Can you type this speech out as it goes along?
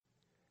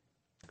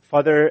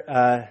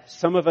Father,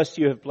 some of us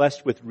you have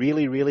blessed with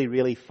really, really,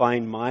 really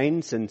fine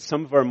minds, and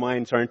some of our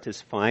minds aren't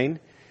as fine.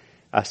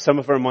 Some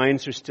of our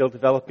minds are still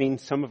developing.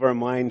 Some of our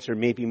minds are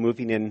maybe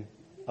moving in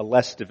a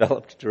less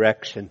developed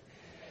direction.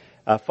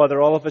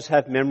 Father, all of us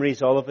have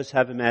memories. All of us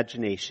have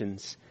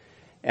imaginations.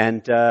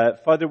 And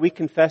Father, we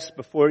confess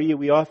before you,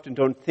 we often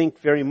don't think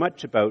very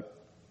much about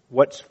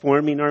what's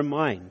forming our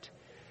mind.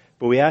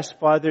 But we ask,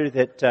 Father,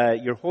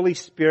 that your Holy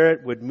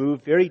Spirit would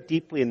move very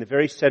deeply in the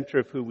very center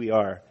of who we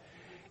are.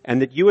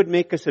 And that you would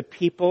make us a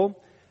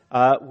people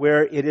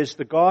where it is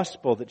the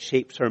gospel that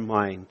shapes our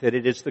mind, that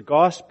it is the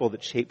gospel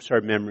that shapes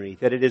our memory,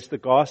 that it is the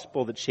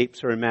gospel that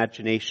shapes our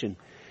imagination.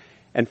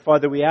 And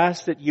Father, we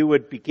ask that you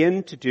would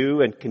begin to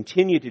do and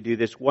continue to do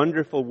this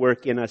wonderful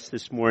work in us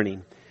this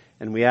morning.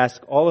 And we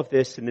ask all of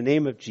this in the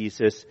name of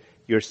Jesus,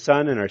 your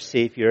Son and our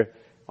Savior.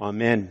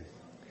 Amen.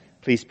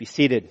 Please be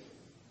seated.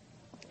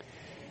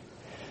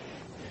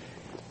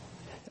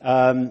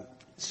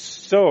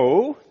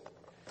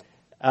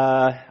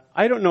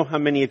 I don't know how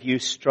many of you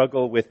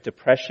struggle with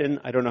depression.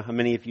 I don't know how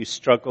many of you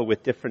struggle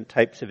with different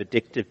types of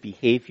addictive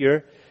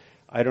behavior.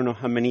 I don't know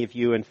how many of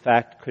you, in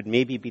fact, could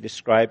maybe be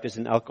described as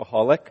an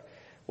alcoholic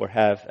or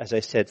have, as I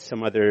said,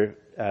 some other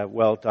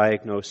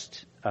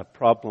well-diagnosed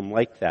problem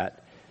like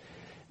that.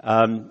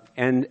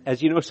 And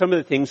as you know, some of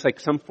the things, like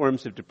some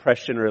forms of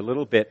depression are a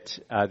little bit,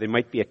 there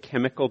might be a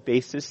chemical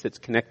basis that's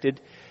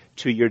connected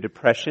to your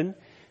depression.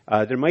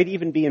 There might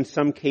even be, in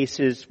some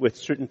cases, with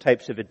certain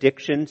types of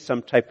addiction,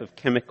 some type of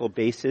chemical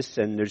basis,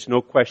 and there's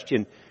no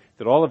question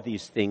that all of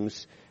these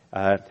things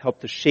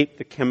help to shape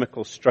the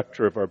chemical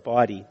structure of our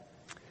body.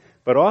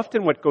 But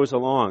often what goes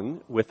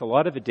along with a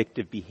lot of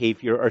addictive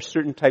behavior are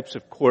certain types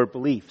of core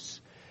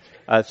beliefs,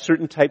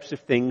 certain types of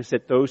things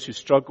that those who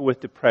struggle with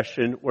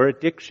depression or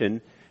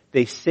addiction,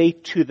 they say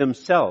to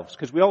themselves,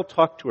 because we all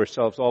talk to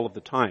ourselves all of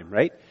the time,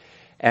 right?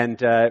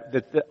 And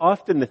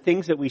often the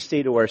things that we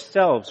say to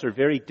ourselves are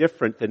very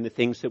different than the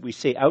things that we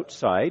say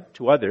outside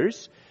to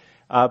others.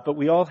 But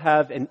we all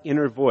have an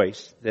inner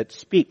voice that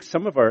speaks.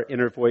 Some of our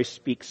inner voice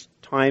speaks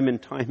time and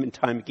time and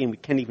time again. We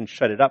can't even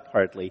shut it up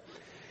hardly.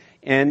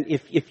 And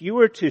if you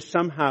were to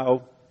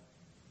somehow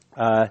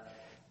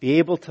be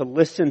able to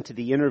listen to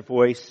the inner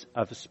voice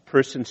of a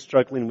person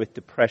struggling with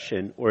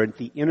depression, or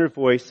the inner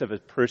voice of a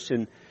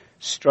person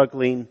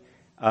struggling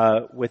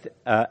with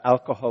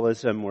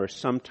alcoholism or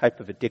some type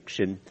of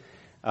addiction,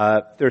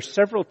 there are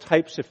several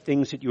types of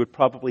things that you would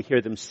probably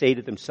hear them say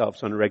to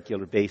themselves on a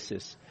regular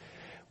basis.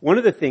 One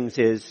of the things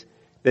is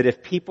that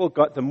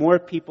the more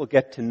people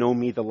get to know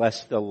me, the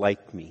less they'll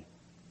like me.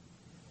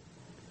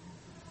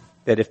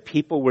 That if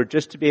people were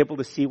just to be able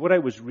to see what I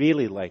was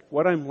really like,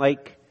 what I'm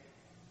like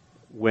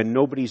when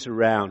nobody's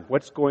around,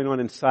 what's going on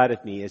inside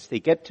of me, as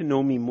they get to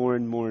know me more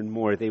and more and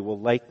more, they will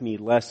like me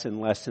less and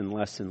less and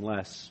less and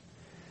less.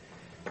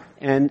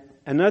 And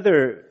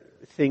another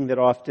thing that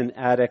often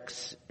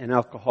addicts and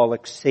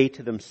alcoholics say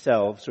to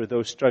themselves, or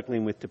those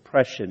struggling with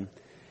depression,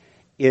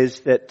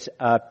 is that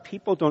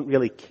people don't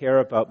really care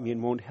about me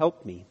and won't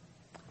help me.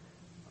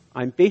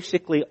 I'm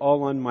basically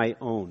all on my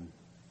own.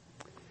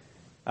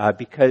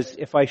 Because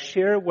if I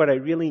share what I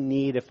really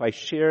need, if I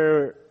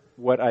share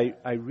what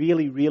I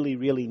really, really,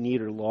 really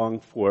need or long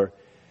for,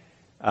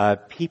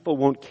 people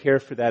won't care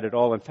for that at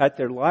all. In fact,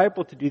 they're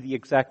liable to do the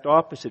exact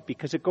opposite,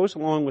 because it goes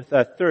along with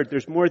that third.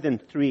 There's more than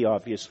three,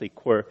 obviously,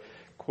 core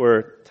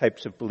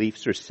types of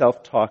beliefs or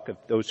self-talk of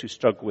those who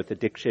struggle with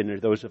addiction or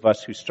those of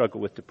us who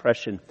struggle with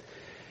depression.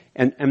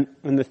 And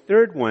the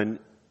third one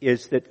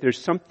is that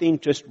there's something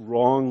just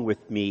wrong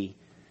with me.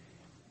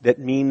 That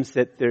means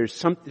that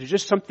there's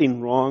just something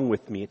wrong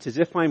with me. It's as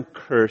if I'm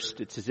cursed.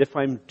 It's as if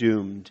I'm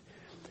doomed.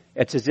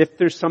 It's as if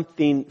there's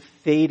something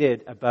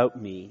fated about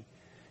me,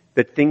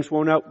 that things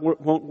won't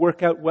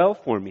work out well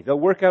for me. They'll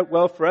work out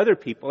well for other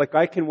people. Like,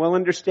 I can well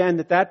understand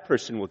that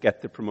person will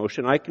get the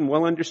promotion. I can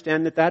well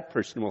understand that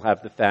person will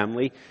have the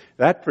family.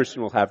 That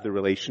person will have the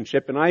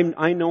relationship. And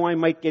I know I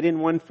might get in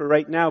one for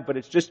right now, but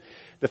it's just,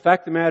 the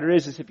fact of the matter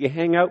is if you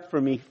hang out for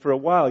me for a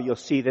while, you'll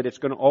see that it's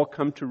going to all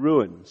come to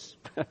ruins.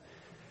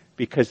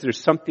 Because there's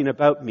something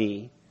about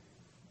me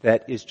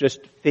that is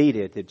just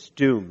fated, it's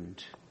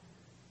doomed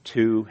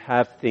to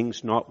have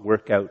things not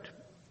work out,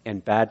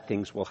 and bad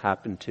things will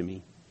happen to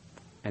me.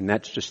 And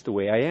that's just the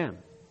way I am.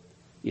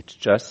 It's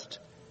just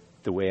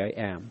the way I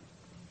am.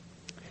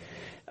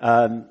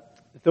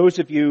 Those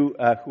of you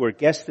who are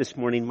guests this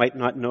morning might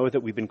not know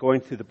that we've been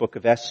going through the book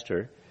of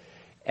Esther.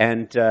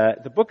 And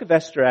the book of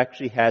Esther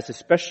actually has,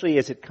 especially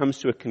as it comes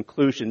to a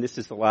conclusion, this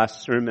is the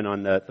last sermon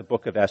on the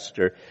book of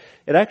Esther,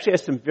 it actually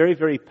has some very,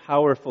 very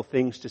powerful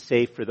things to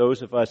say for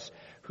those of us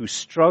who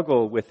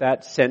struggle with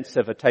that sense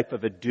of a type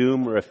of a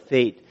doom or a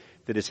fate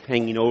that is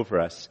hanging over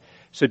us.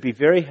 So it'd be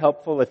very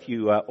helpful if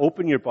you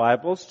open your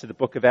Bibles to the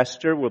book of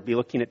Esther. We'll be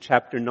looking at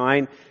chapter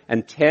 9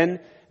 and 10.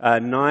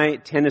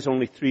 10 is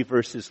only 3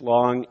 verses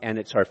long, and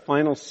it's our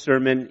final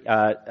sermon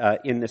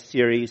in the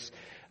series.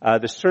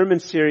 The sermon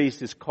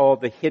series is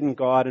called The Hidden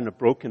God in a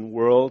Broken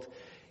World,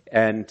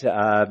 and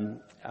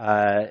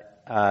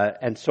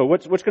and so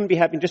what's going to be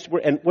happening,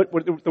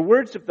 the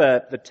words of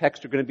the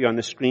text are going to be on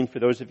the screen for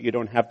those of you who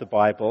don't have the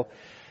Bible,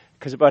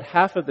 because about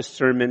half of the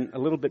sermon, a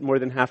little bit more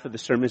than half of the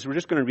sermon, is we're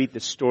just going to read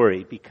the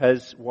story.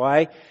 Because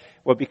why?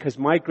 Well, because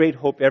my great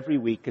hope every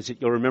week is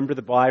that you'll remember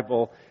the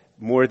Bible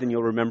more than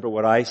you'll remember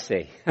what I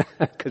say,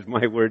 because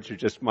my words are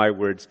just my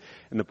words,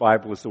 and the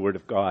Bible is the Word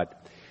of God.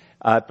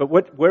 But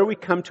where we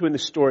come to in the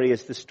story,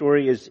 as the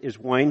story is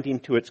winding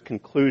to its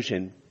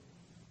conclusion,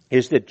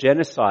 is that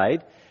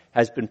genocide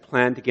has been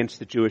planned against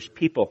the Jewish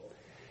people.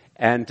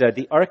 And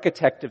the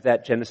architect of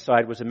that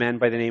genocide was a man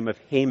by the name of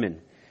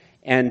Haman.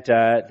 And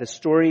the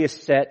story is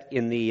set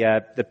in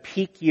the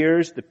peak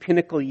years, the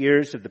pinnacle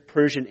years of the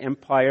Persian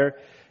Empire.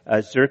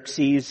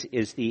 Xerxes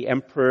is the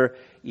emperor.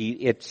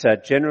 It's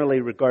generally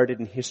regarded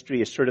in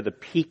history as sort of the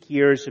peak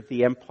years of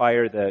the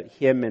empire,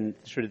 him and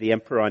sort of the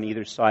emperor on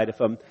either side of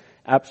him,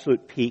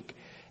 absolute peak.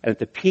 And at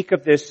the peak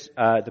of this,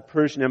 the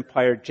Persian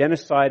Empire,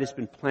 genocide has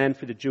been planned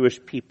for the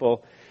Jewish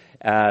people.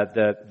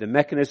 The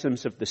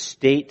mechanisms of the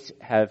state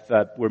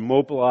were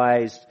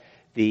mobilized.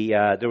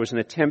 There was an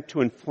attempt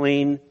to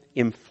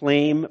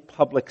inflame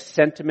public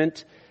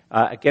sentiment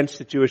against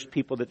the Jewish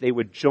people, that they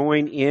would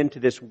join into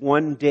this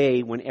one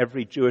day when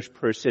every Jewish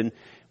person,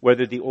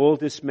 whether the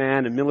oldest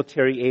man, a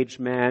military-aged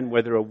man,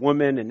 whether a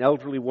woman, an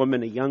elderly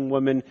woman, a young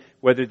woman,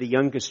 whether the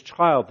youngest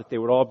child, that they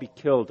would all be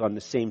killed on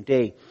the same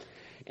day.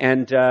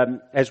 And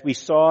as we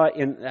saw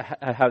in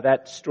how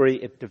that story,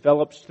 it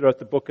develops throughout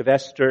the book of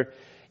Esther,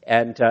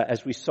 and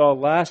as we saw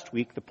last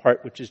week, the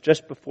part which is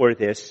just before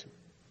this,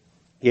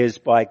 is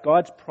by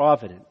God's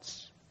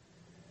providence,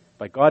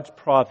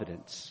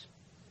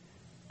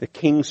 the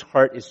king's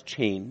heart is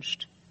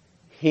changed.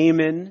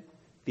 Haman,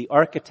 the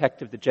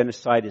architect of the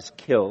genocide, is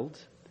killed.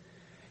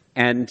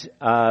 And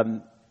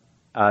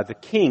the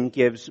king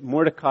gives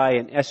Mordecai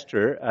and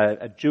Esther,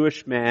 a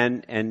Jewish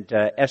man, and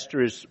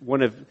Esther is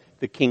one of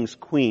the king's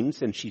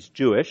queens, and she's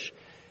Jewish.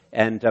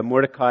 And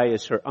Mordecai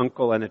is her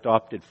uncle and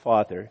adopted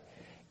father.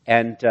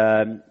 And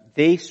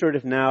they sort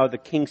of now, the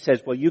king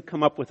says, well, you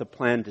come up with a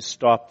plan to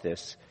stop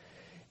this.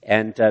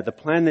 And the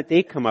plan that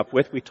they come up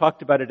with, we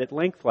talked about it at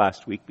length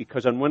last week,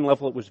 because on one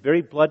level it was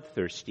very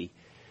bloodthirsty.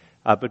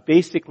 But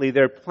basically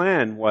their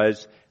plan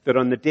was that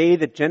on the day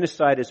that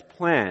genocide is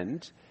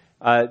planned,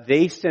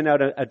 they send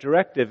out a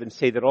directive and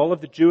say that all of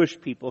the Jewish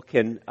people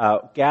can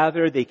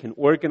gather, they can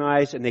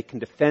organize, and they can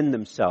defend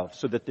themselves.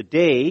 So that the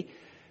day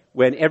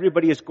when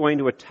everybody is going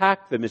to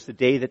attack them is the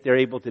day that they're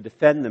able to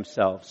defend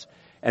themselves.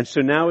 And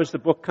so now as the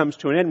book comes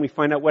to an end, we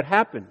find out what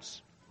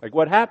happens. Like,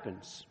 what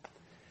happens?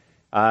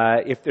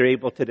 If they're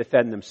able to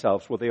defend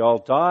themselves. Will they all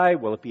die?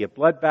 Will it be a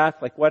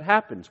bloodbath? Like, what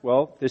happens?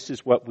 Well, this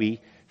is what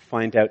we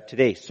find out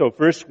today. So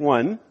verse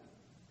 1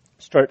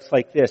 starts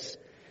like this.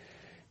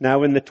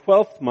 Now in the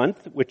 12th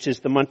month, which is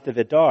the month of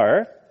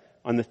Adar,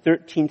 on the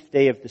 13th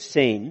day of the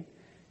same,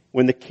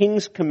 when the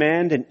king's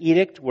command and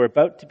edict were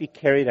about to be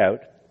carried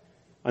out,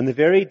 on the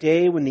very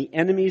day when the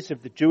enemies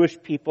of the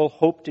Jewish people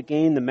hoped to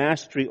gain the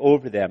mastery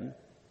over them,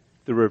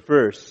 the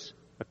reverse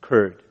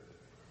occurred.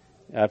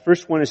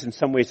 Verse 1 is in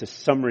some ways a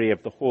summary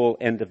of the whole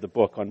end of the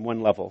book on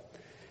one level.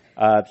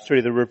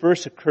 The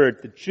reverse occurred.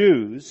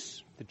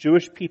 The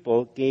Jewish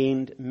people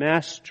gained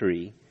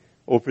mastery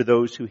over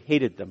those who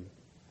hated them.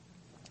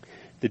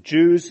 The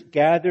Jews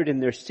gathered in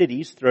their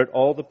cities throughout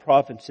all the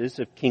provinces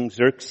of King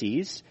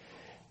Xerxes.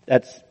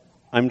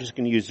 I'm just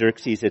going to use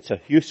Xerxes. It's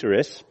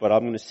Ahasuerus, but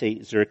I'm going to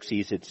say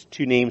Xerxes. It's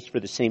two names for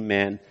the same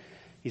man.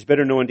 He's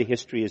better known to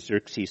history as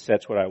Xerxes, so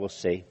that's what I will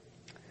say.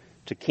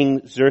 To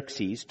King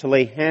Xerxes, to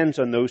lay hands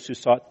on those who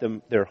sought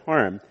them their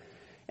harm,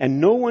 and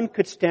no one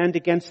could stand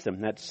against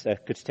them.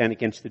 Could stand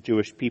against the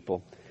Jewish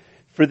people.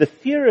 For the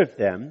fear of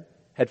them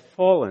had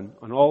fallen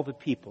on all the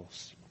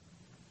peoples.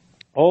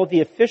 All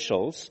the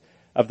officials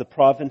of the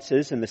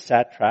provinces and the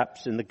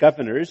satraps and the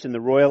governors and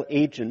the royal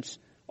agents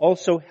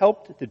also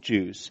helped the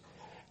Jews.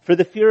 For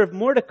the fear of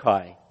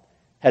Mordecai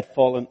had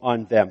fallen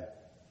on them.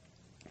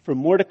 For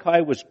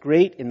Mordecai was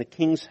great in the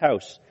king's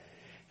house,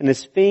 and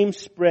his fame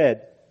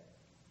spread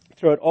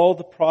throughout all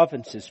the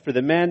provinces. For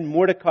the man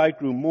Mordecai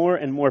grew more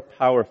and more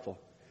powerful.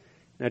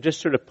 Now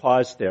just sort of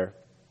pause there.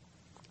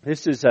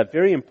 This is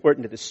very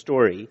important to the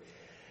story,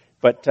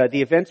 but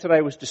the events that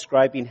I was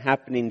describing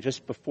happening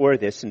just before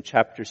this in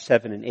chapters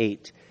 7 and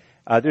 8,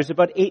 there's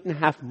about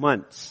 8.5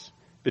 months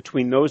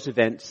between those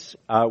events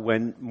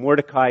when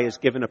Mordecai is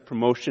given a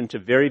promotion to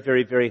very,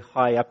 very, very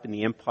high up in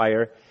the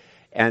empire,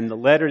 and the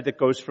letter that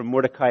goes from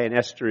Mordecai and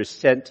Esther is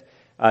sent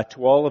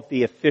to all of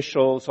the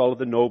officials, all of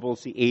the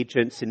nobles, the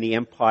agents in the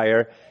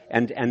empire,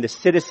 and the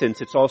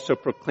citizens. It's also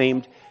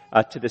proclaimed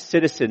to the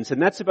citizens,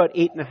 and that's about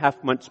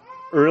 8.5 months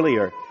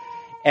earlier.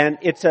 And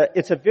it's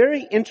a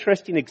very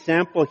interesting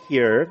example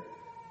here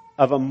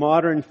of a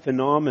modern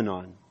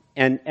phenomenon,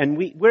 and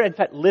we're in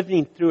fact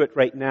living through it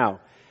right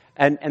now.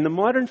 And the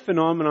modern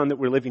phenomenon that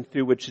we're living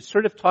through, which is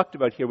sort of talked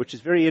about here, which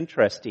is very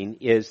interesting,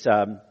 is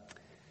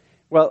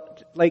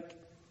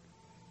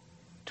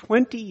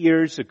 20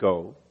 years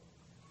ago,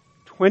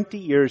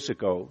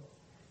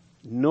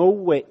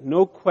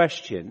 no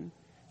question,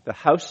 the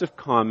House of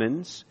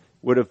Commons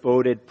would have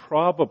voted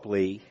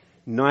probably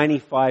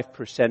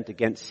 95%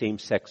 against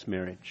same-sex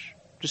marriage,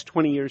 just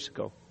 20 years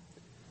ago.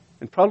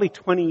 And probably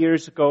 20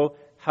 years ago,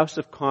 House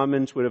of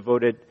Commons would have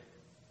voted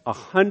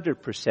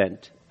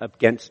 100%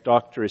 against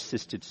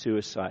doctor-assisted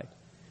suicide.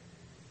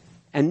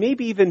 And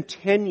maybe even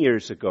 10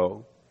 years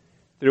ago,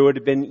 there would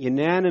have been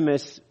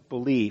unanimous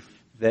belief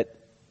that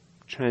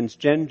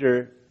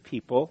transgender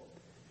people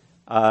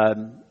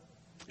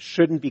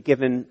shouldn't be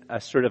given a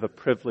sort of a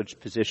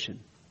privileged position.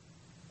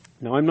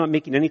 Now, I'm not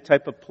making any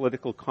type of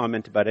political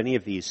comment about any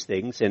of these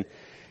things, and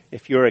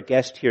if you're a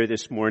guest here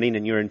this morning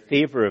and you're in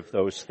favor of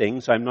those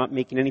things, I'm not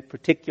making any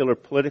particular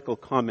political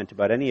comment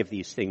about any of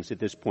these things at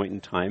this point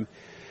in time.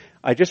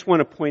 I just want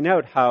to point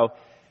out how,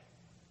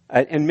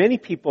 and many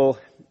people,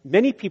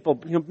 many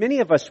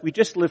of us, we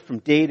just live from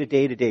day to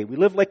day to day. We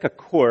live like a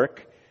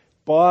cork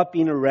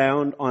bobbing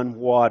around on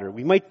water.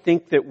 We might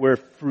think that we're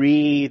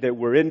free, that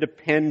we're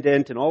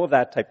independent, and all of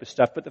that type of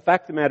stuff, but the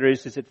fact of the matter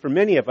is that for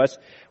many of us,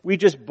 we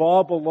just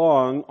bob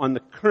along on the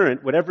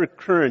current, whatever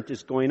current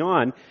is going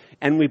on,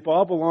 and we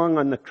bob along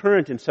on the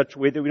current in such a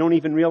way that we don't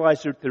even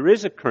realize that there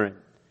is a current.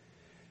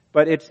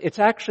 But it's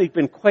actually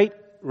been quite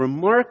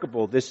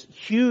remarkable, this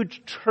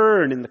huge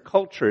turn in the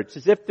culture. It's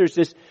as if there's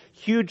this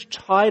huge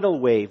tidal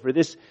wave, or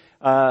this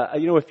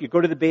if you go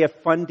to the Bay of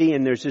Fundy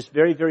and there's this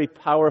very, very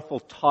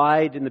powerful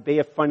tide in the Bay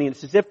of Fundy, and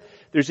it's as if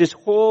there's this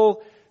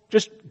whole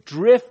just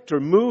drift or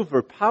move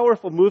or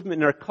powerful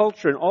movement in our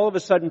culture, and all of a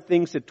sudden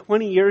things that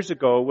 20 years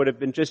ago would have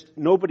been just,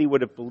 nobody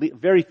would have believed,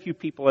 very few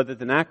people other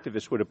than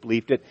activists would have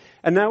believed it,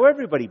 and now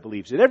everybody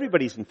believes it.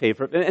 Everybody's in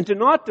favor of it. And to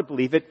not to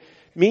believe it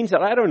means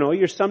that, I don't know,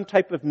 you're some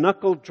type of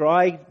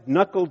knuckle-dragging,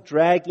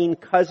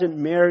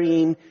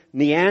 cousin-marrying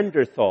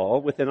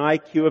Neanderthal with an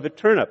IQ of a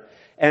turnip.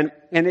 And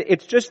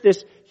it's just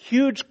this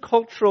huge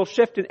cultural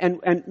shift,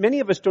 and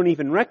many of us don't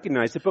even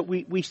recognize it, but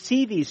we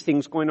see these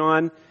things going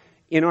on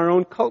in our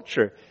own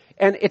culture.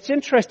 And it's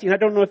interesting, I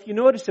don't know if you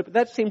noticed it, but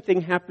that same thing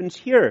happens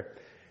here.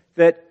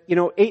 That,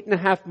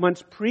 8.5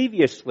 months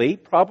previously,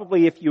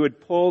 probably if you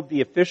had polled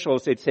the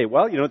officials, they'd say,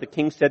 well, the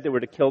king said they were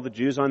to kill the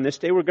Jews on this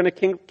day, we're going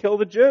to kill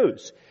the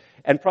Jews.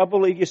 And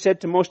probably you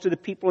said to most of the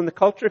people in the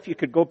culture, if you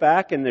could go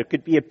back and there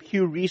could be a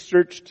Pew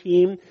Research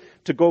team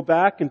to go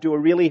back and do a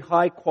really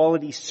high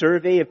quality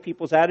survey of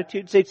people's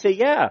attitudes, they'd say,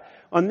 yeah,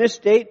 on this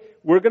date,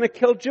 we're going to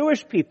kill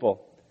Jewish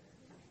people.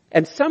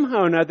 And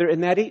somehow or another,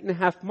 in that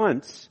 8.5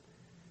 months,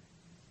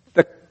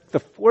 the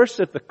force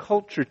of the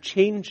culture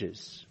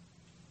changes.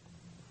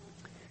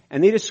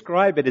 And they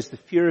describe it as the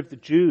fear of the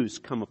Jews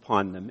come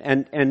upon them.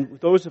 And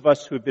those of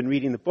us who have been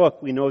reading the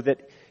book, we know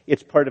that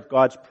it's part of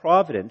God's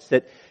providence,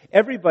 that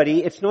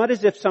everybody, it's not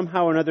as if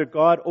somehow or another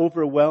God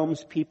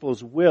overwhelms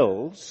people's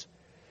wills.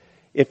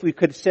 If we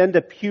could send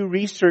a Pew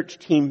Research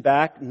team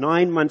back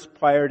 9 months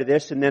prior to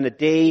this and then a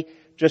day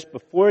just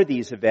before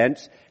these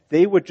events,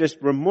 they would just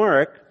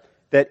remark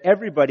that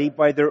everybody,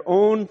 by their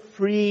own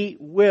free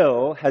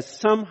will, has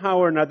somehow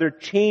or another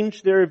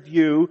changed their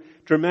view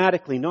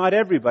dramatically. Not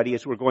everybody,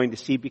 as we're going to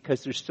see,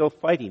 because they're still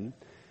fighting.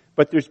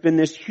 But there's been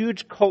this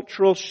huge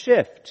cultural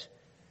shift.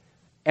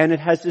 And it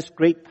has this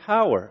great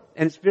power.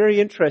 And it's very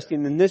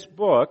interesting. In this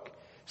book,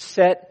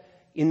 set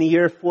in the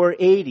year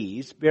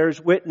 480s,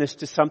 bears witness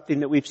to something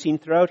that we've seen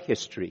throughout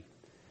history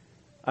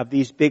of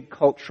these big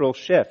cultural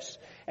shifts.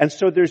 And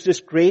so there's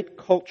this great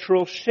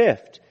cultural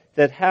shift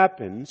that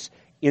happens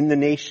in the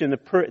nation of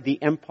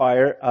the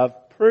empire of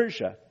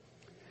Persia.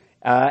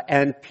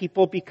 And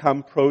people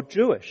become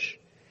pro-Jewish.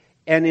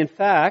 And in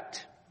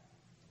fact,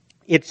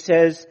 it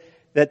says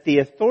that the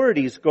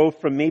authorities go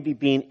from maybe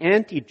being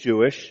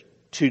anti-Jewish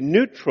to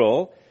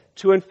neutral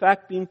to in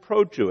fact being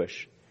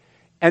pro-Jewish.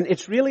 And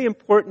it's really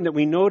important that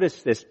we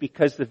notice this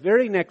because the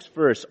very next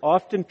verse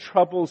often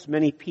troubles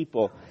many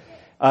people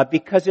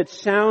because it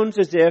sounds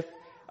as if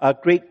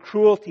great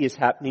cruelty is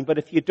happening. But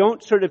if you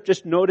don't sort of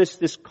just notice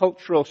this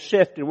cultural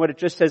shift and what it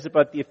just says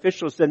about the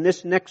officials, then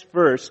this next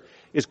verse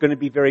is going to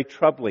be very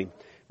troubling.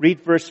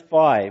 Read verse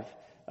 5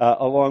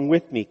 along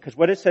with me, because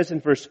what it says in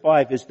verse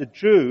 5 is the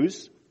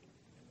Jews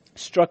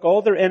struck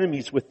all their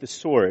enemies with the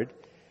sword,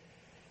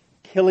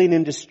 killing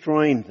and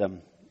destroying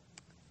them,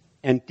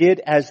 and did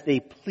as they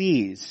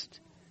pleased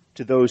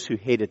to those who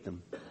hated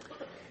them.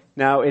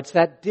 Now, it's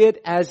that did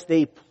as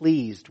they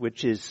pleased,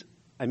 which is,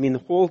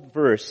 the whole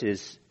verse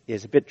is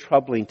a bit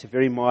troubling to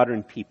very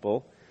modern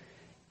people.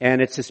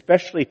 And it's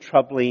especially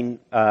troubling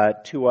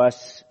to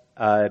us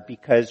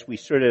because we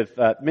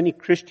many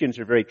Christians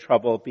are very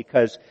troubled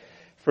because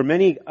for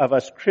many of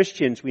us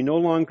Christians, we no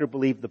longer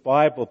believe the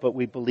Bible, but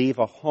we believe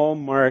a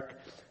hallmark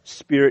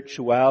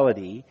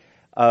spirituality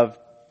of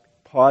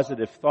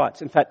positive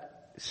thoughts. In fact,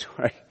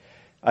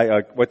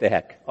 what the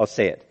heck? I'll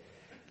say it.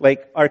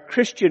 Like our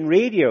Christian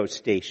radio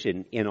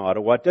station in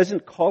Ottawa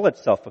doesn't call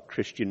itself a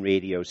Christian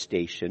radio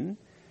station.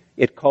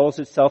 It calls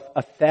itself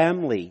a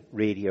family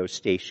radio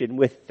station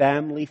with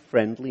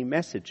family-friendly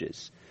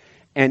messages.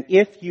 And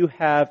if you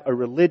have a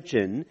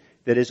religion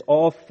that is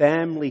all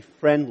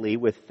family-friendly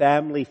with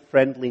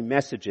family-friendly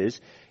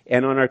messages,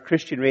 And on our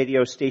Christian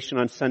radio station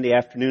on Sunday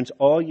afternoons,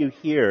 all you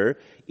hear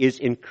is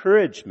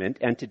encouragement,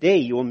 and today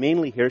you will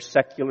mainly hear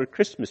secular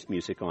Christmas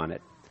music on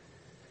it.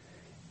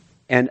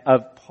 And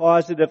of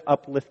positive,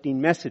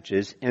 uplifting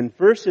messages, and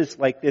verses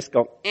like this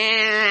go,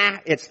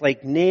 it's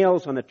like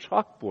nails on a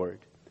chalkboard.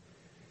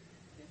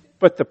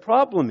 But the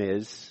problem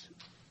is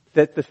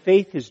that the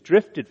faith has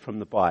drifted from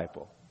the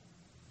Bible.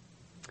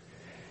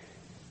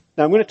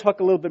 Now I'm going to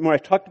talk a little bit more. I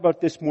talked about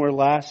this more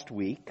last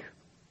week,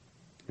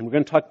 and we're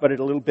going to talk about it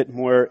a little bit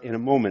more in a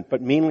moment.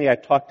 But mainly I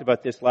talked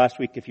about this last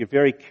week. If you're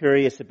very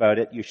curious about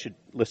it, you should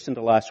listen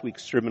to last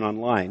week's sermon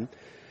online.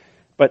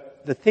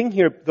 But the thing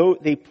here, though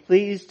they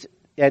pleased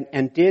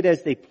and did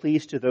as they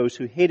pleased to those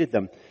who hated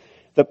them,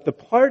 the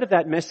part of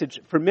that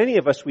message, for many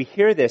of us, we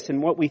hear this,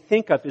 and what we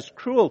think of is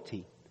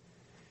cruelty.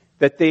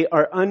 That they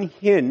are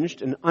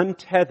unhinged and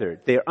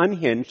untethered. They are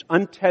unhinged,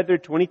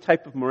 untethered to any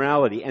type of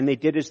morality, and they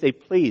did as they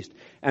pleased.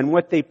 And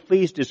what they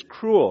pleased is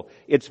cruel.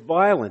 It's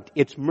violent.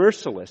 It's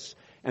merciless.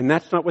 And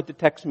that's not what the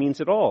text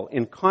means at all.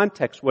 In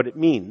context, what it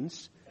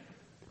means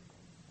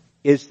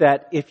is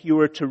that if you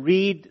were to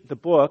read the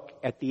book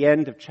at the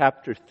end of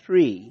chapter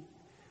 3,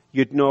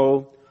 you'd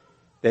know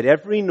that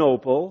every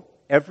noble,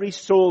 every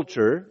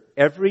soldier,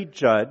 every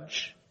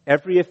judge,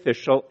 every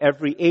official,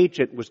 every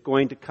agent was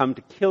going to come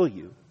to kill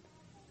you.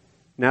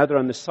 Now they're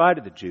on the side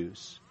of the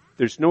Jews.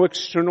 There's no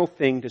external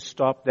thing to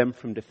stop them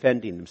from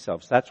defending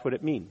themselves. That's what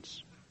it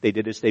means. They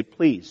did as they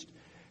pleased.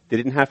 They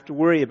didn't have to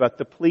worry about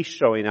the police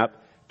showing up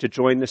to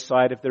join the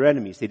side of their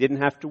enemies. They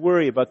didn't have to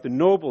worry about the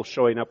noble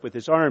showing up with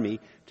his army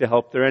to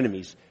help their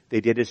enemies. They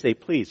did as they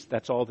pleased.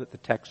 That's all that the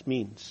text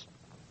means.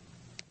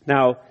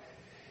 Now,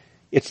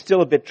 it's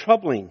still a bit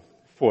troubling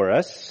for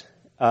us.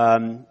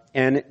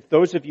 And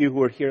those of you who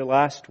were here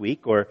last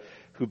week or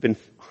who've been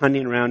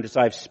hunting around as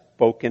I've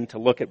spoken to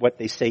look at what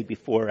they say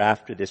before or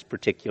after this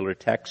particular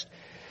text,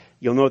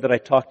 you'll know that I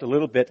talked a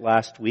little bit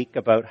last week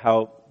about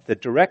how the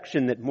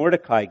direction that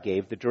Mordecai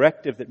gave, the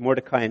directive that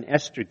Mordecai and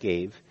Esther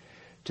gave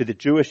to the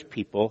Jewish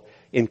people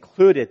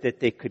included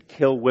that they could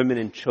kill women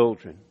and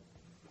children.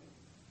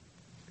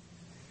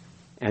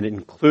 And it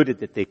included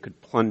that they could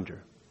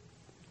plunder.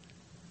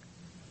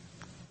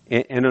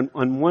 And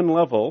on one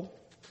level,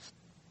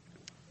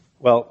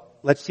 well,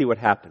 let's see what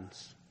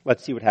happens.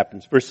 Let's see what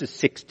happens. Verses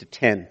 6 to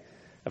 10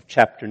 of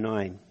chapter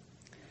 9.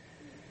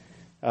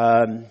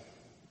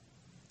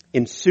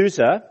 In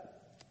Susa,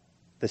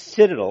 the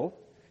citadel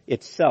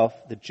itself,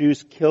 the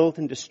Jews killed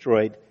and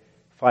destroyed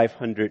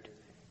 500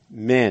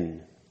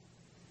 men.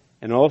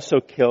 And also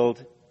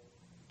killed,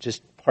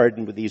 just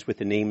pardon with these with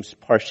the names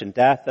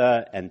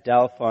Parshandatha and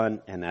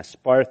Dalphon and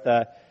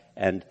Aspartha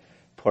and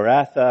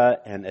Poratha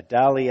and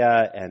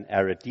Adalia and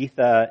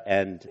Araditha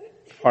and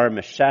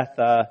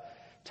Parmashatha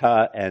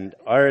and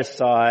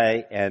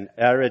Arisai and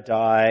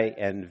Aradai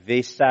and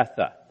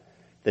Vesatha,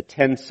 the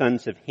 10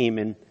 sons of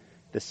Haman,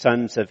 the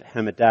sons of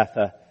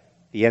Hamadatha,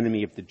 the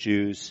enemy of the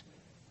Jews,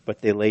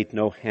 but they laid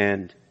no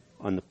hand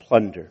on the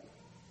plunder.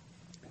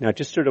 Now, I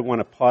just sort of want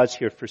to pause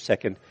here for a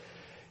second.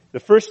 The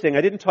first thing,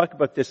 I didn't talk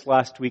about this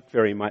last week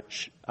very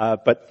much,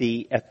 but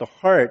at the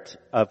heart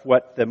of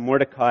what the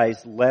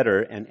Mordecai's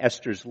letter and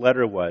Esther's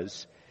letter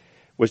was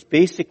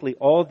basically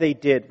all they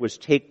did was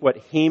take what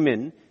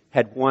Haman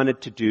had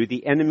wanted to do,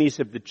 the enemies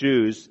of the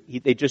Jews.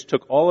 They just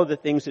took all of the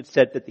things it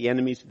said that the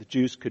enemies of the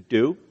Jews could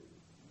do.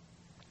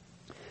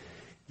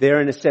 They're,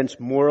 in a sense,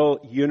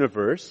 moral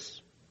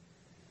universe.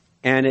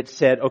 And it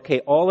said, okay,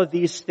 all of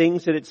these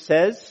things that it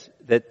says,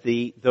 that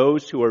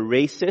those who are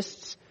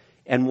racists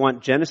and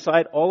want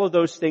genocide, all of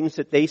those things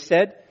that they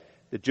said,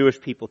 the Jewish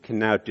people can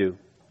now do.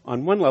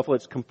 On one level,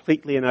 it's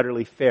completely and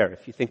utterly fair,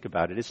 if you think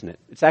about it, isn't it?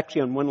 It's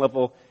actually on one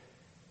level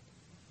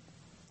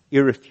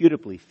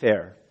irrefutably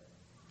fair.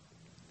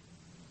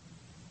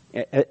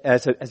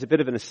 As a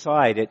bit of an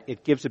aside,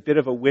 it gives a bit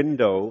of a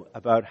window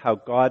about how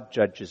God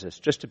judges us,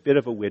 just a bit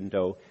of a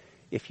window.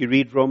 If you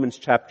read Romans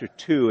chapter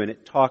 2, and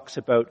it talks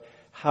about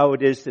how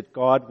it is that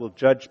God will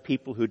judge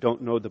people who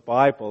don't know the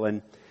Bible,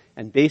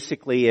 and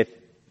basically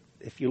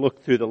if you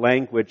look through the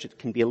language, it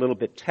can be a little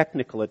bit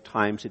technical at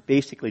times. It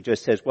basically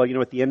just says, well,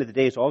 at the end of the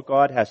day, all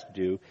God has to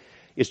do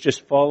is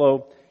just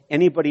follow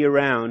anybody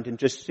around and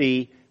just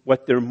see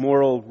what their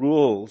moral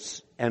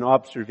rules and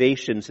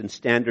observations and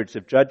standards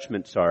of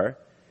judgments are.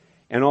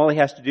 And all he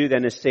has to do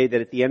then is say that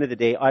at the end of the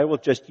day, we'll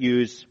just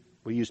use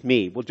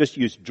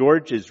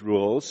George's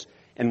rules,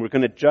 and we're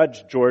going to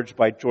judge George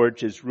by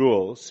George's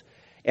rules.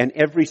 And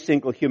every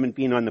single human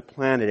being on the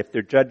planet, if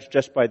they're judged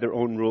just by their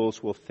own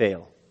rules, will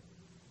fail.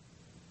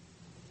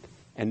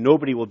 And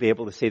nobody will be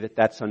able to say that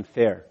that's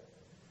unfair.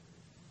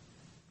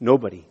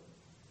 Nobody.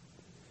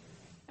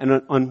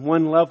 And on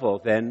one level,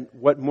 then,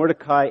 what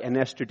Mordecai and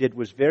Esther did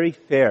was very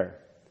fair.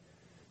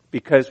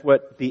 Because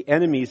what the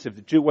enemies of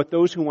the Jew, what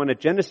those who want a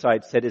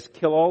genocide said is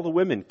kill all the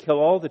women, kill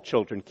all the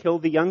children, kill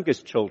the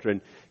youngest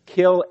children,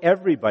 kill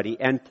everybody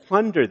and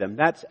plunder them.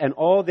 And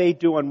all they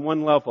do on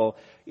one level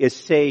is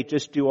say,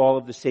 just do all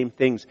of the same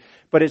things.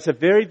 But it's a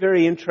very,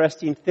 very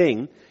interesting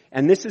thing.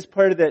 And this is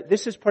part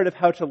of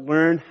how to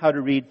learn how to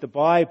read the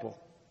Bible.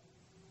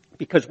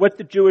 Because what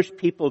the Jewish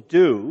people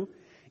do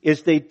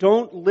is they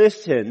don't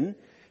listen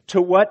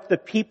to what the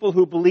people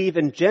who believe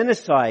in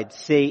genocide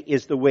say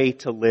is the way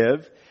to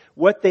live.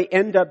 What they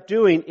end up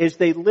doing is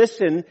they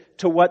listen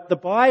to what the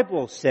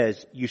Bible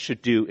says you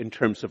should do in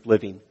terms of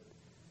living.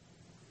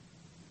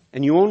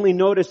 And you only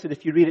notice it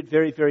if you read it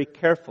very, very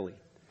carefully.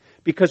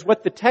 Because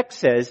what the text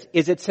says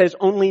is it says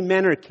only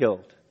men are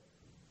killed.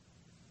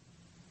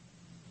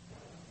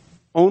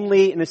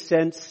 Only, in a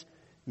sense,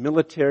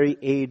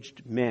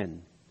 military-aged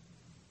men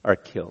are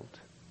killed.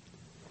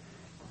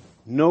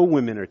 No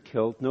women are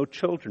killed, no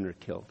children are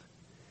killed.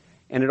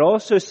 And it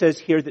also says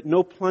here that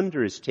no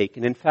plunder is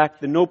taken. In fact,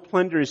 the no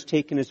plunder is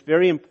taken is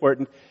very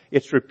important.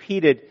 It's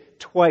repeated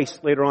twice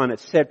later on.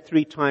 It's said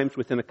 3 times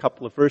within a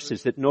couple of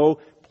verses that no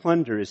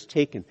plunder is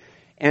taken.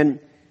 And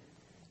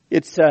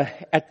it's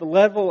at the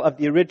level of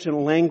the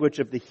original language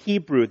of the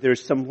Hebrew.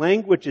 There's some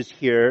languages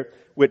here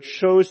which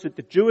shows that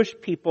the Jewish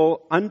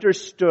people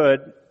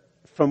understood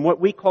from what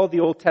we call the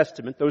Old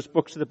Testament, those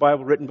books of the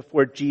Bible written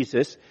before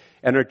Jesus,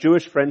 and our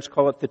Jewish friends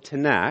call it the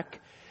Tanakh.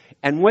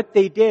 And what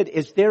they did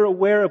is they're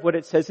aware of what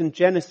it says in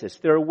Genesis.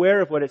 They're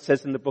aware of what it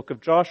says in the book of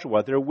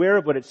Joshua. They're aware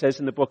of what it says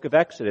in the book of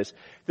Exodus.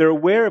 They're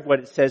aware of what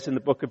it says in the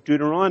book of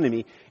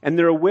Deuteronomy. And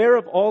they're aware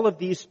of all of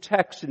these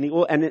texts in the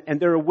Old, and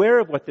they're aware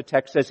of what the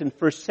text says in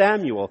 1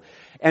 Samuel.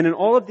 And in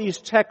all of these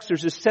texts,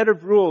 there's a set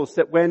of rules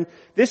that when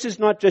this is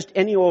not just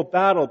any old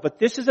battle, but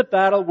this is a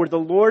battle where the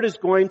Lord is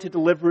going to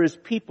deliver His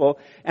people.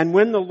 And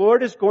when the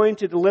Lord is going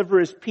to deliver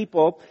His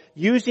people,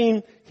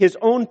 using His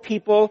own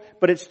people,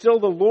 but it's still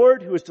the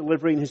Lord who is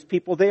delivering His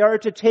people, they are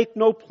to take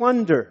no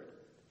plunder,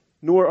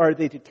 nor are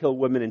they to kill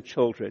women and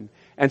children.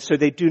 And so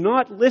they do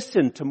not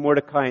listen to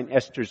Mordecai and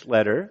Esther's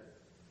letter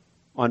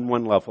on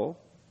one level.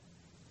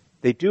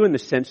 They do in the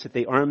sense that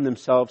they arm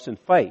themselves and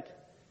fight.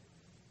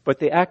 But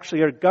they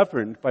actually are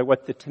governed by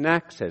what the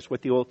Tanakh says,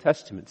 what the Old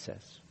Testament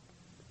says.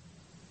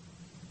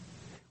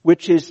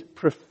 Which is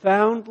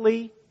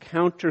profoundly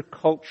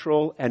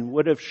countercultural and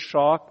would have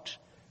shocked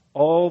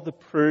all the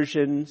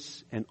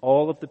Persians and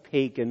all of the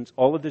pagans,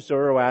 all of the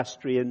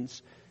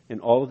Zoroastrians and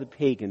all of the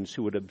pagans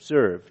who had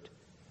observed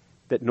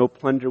that no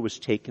plunder was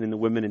taken and the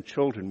women and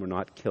children were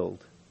not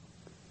killed.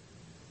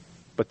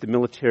 But the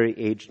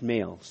military-aged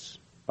males,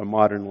 our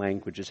modern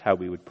language is how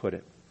we would put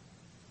it.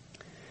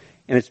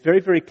 And it's very,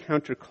 very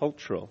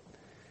countercultural.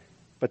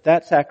 But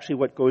that's actually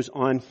what goes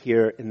on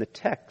here in the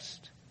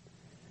text.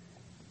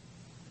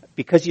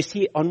 Because you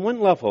see, on one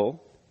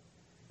level,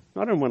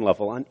 not on one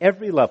level, on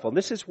every level,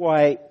 this is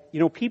why,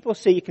 people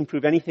say you can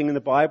prove anything in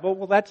the Bible.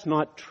 Well, that's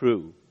not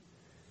true.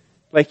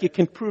 Like, you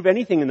can prove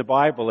anything in the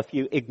Bible if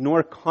you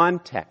ignore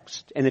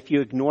context and if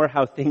you ignore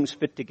how things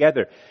fit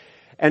together.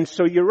 And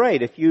so you're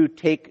right, if you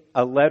take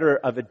a letter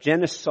of a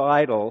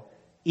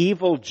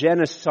evil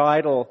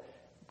genocidal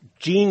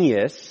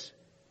genius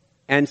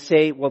and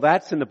say, well,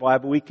 that's in the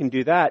Bible, we can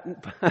do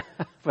that.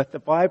 But the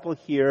Bible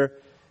here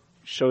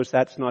shows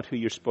that's not who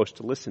you're supposed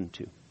to listen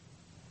to.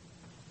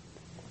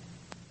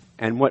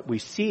 And what we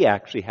see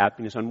actually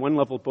happening is on one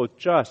level both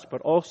just,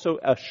 but also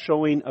a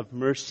showing of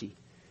mercy.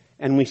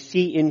 And we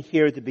see in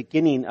here the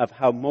beginning of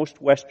how most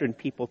Western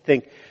people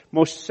think.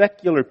 Most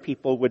secular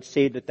people would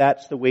say that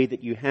that's the way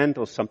that you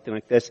handle something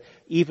like this,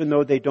 even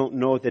though they don't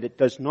know that it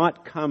does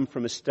not come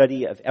from a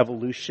study of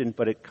evolution,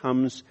 but it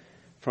comes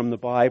from the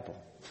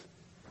Bible.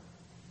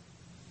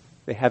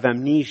 They have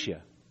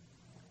amnesia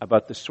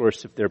about the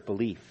source of their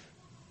belief.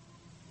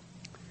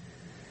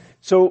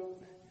 So,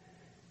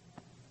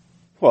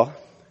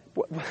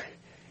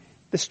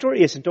 the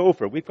story isn't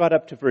over. We've got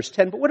up to verse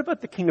 10. But what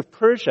about the king of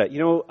Persia?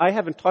 I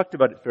haven't talked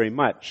about it very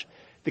much.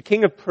 The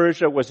king of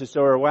Persia was a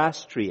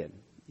Zoroastrian.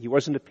 He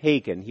wasn't a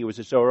pagan. He was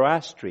a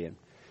Zoroastrian.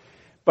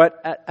 But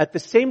at the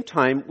same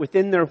time,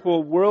 within their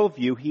whole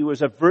worldview, he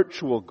was a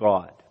virtual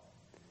god.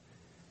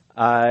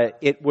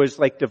 It was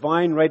like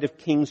divine right of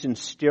kings in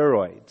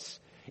steroids.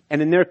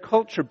 And in their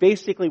culture,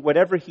 basically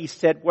whatever he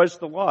said was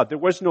the law. There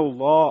was no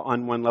law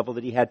on one level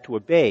that he had to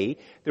obey.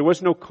 There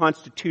was no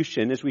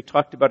constitution, as we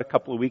talked about a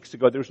couple of weeks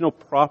ago. There was no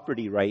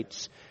property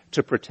rights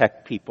to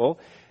protect people.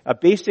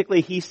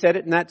 Basically, he said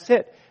it and that's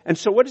it. And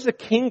so what is the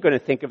king going to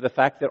think of the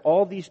fact that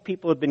all these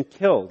people have been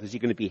killed? Is he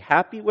going to be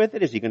happy with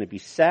it? Is he going to be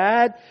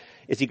sad?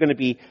 Is he going to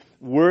be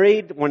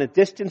worried, want to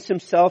distance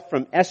himself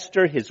from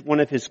Esther, one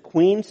of his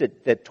queens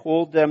that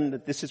told them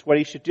that this is what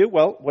he should do?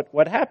 Well,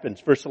 what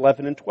happens? Verse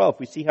 11 and 12,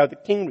 we see how the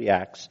king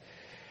reacts.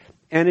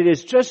 And it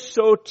is just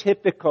so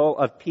typical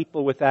of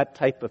people with that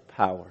type of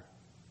power.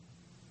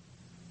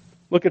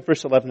 Look at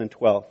verse 11 and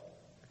 12.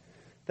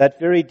 That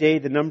very day,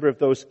 the number of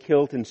those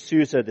killed in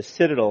Susa, the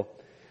citadel,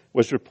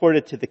 was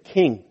reported to the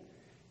king.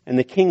 And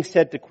the king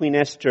said to Queen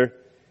Esther,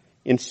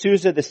 in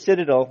Susa, the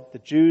citadel, the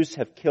Jews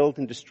have killed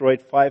and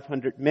destroyed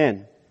 500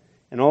 men,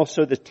 and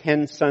also the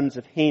 10 sons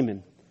of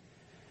Haman.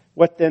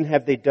 What then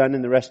have they done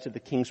in the rest of the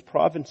king's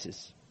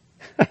provinces?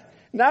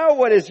 Now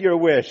what is your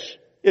wish?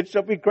 It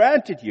shall be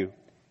granted you.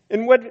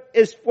 And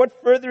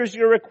what further is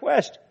your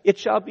request? It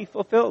shall be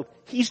fulfilled.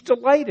 He's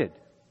delighted.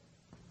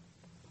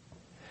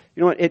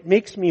 You know what? It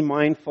makes me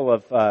mindful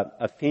of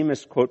a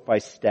famous quote by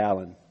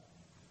Stalin.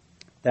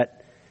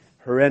 that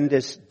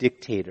horrendous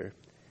dictator.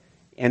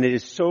 And it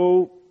is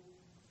so,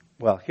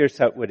 well, here's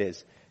how it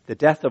is. The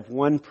death of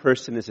one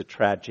person is a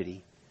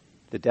tragedy.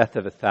 The death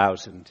of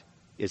 1,000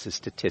 is a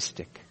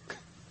statistic.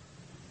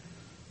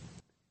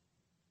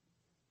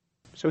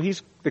 So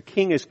the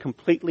king is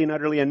completely and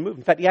utterly unmoved.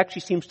 In fact, he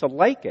actually seems to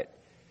like it.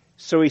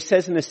 So he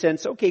says in a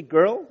sense, okay,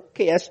 girl,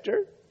 okay,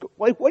 Esther,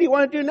 what do you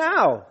want to do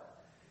now?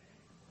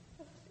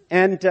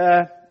 And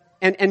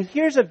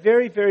here's a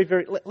very, very,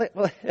 very, one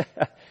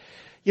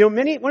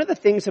of the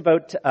things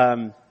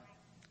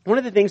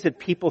that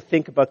people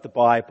think about the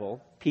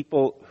Bible,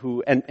 people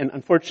who, and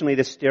unfortunately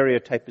this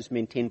stereotype is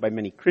maintained by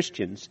many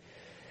Christians,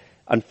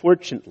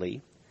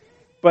 unfortunately,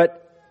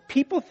 but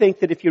people think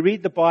that if you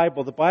read the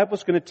Bible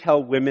is going to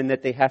tell women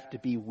that they have to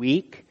be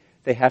weak,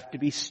 they have to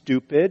be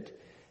stupid,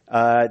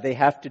 they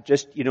have to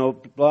just,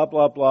 blah,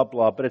 blah, blah,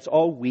 blah, but it's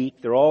all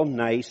weak, they're all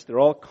nice, they're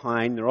all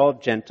kind, they're all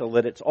gentle,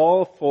 that it's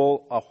all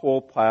a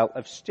whole pile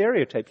of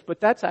stereotypes.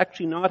 But that's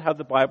actually not how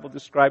the Bible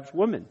describes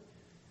women.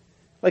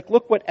 Like,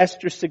 look what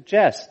Esther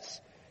suggests.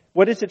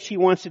 What is it she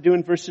wants to do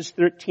in verses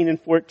 13 and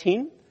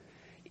 14?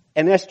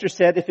 And Esther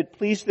said, if it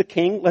please the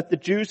king, let the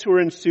Jews who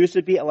are in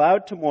Susa be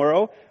allowed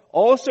tomorrow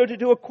also to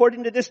do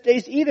according to this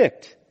day's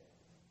edict.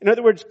 In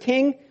other words,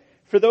 king,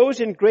 for those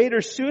in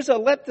greater Susa,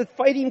 let the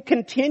fighting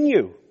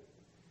continue.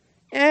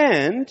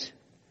 And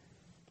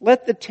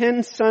let the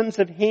 10 sons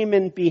of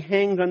Haman be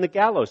hanged on the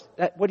gallows.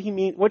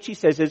 What she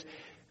says is,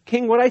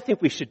 king, what I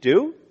think we should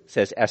do,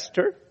 says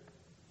Esther,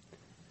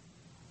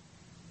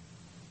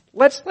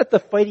 let's let the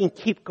fighting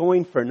keep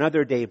going for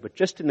another day, but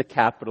just in the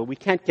capital. We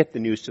can't get the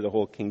news to the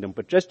whole kingdom,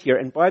 but just here.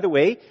 And by the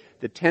way,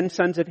 the 10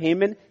 sons of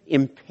Haman,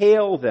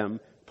 impale them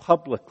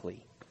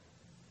publicly.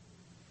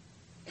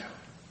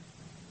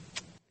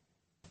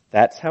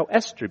 That's how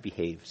Esther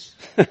behaves.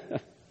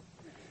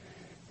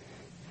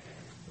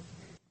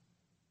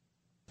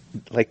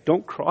 Like,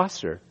 don't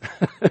cross her.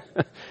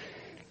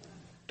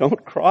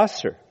 Don't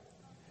cross her.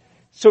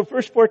 So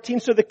verse 14,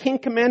 so the king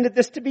commanded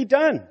this to be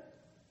done.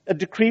 A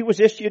decree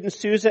was issued in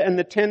Susa, and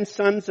the 10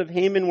 sons of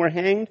Haman were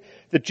hanged.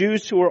 The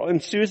Jews who were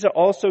in Susa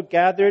also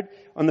gathered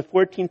on the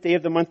 14th day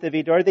of the month of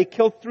Adar. They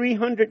killed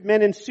 300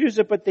 men in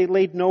Susa, but they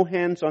laid no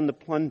hands on the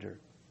plunder.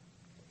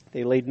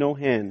 They laid no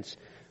hands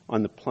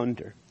on the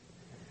plunder.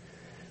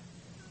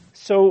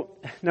 So,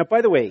 now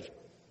by the way,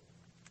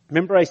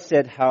 remember I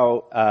said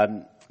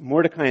how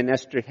Mordecai and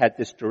Esther had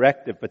this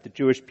directive, but the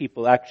Jewish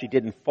people actually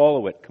didn't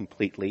follow it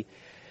completely.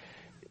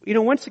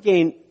 Once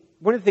again,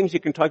 one of the things you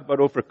can talk about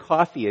over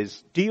coffee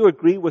is, do you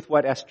agree with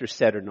what Esther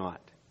said or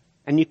not?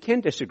 And you can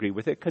disagree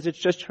with it because it's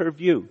just her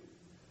view.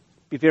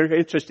 It'd be a very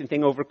interesting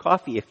thing over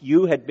coffee. If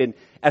you had been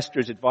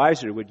Esther's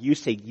advisor, would you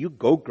say, you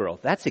go girl,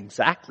 that's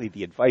exactly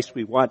the advice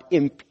we want.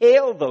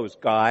 Impale those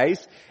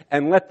guys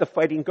and let the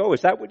fighting go.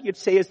 Is that what you'd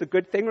say is the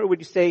good thing? Or would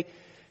you say,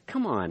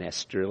 come on,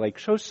 Esther,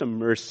 show some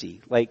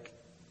mercy.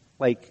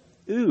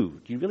 Ooh,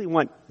 do you really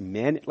want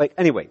men?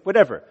 Anyway,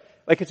 whatever.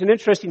 It's an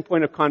interesting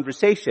point of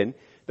conversation.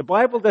 The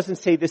Bible doesn't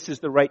say this is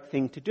the right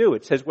thing to do.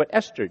 It says what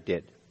Esther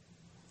did.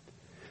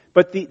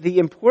 But the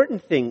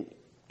important thing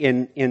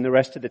in the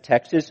rest of the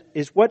text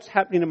is what's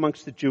happening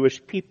amongst the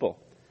Jewish people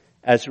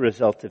as a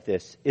result of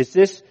this. Is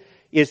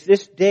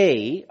this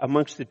day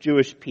amongst the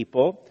Jewish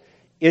people,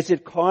 is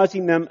it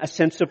causing them a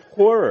sense of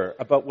horror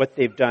about what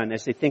they've done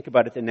as they think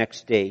about it the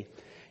next day?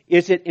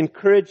 Is it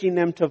encouraging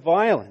them to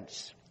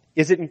violence?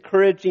 Is it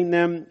encouraging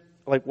them,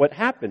 what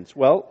happens?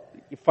 Well,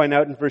 you find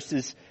out in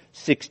verses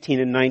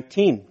 16 and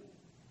 19.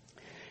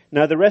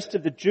 Now the rest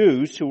of the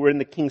Jews who were in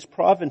the king's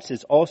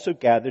provinces also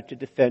gathered to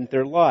defend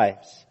their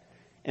lives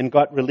and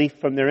got relief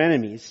from their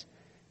enemies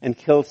and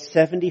killed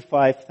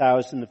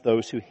 75,000 of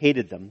those who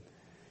hated them,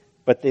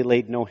 but they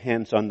laid no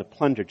hands on the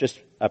plunder. Just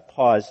a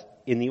pause.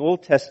 In the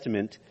Old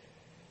Testament,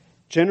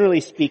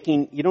 generally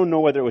speaking, you don't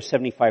know whether it was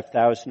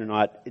 75,000 or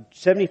not.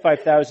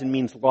 75,000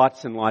 means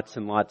lots and lots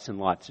and lots and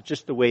lots. It's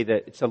just the way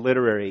that it's a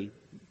literary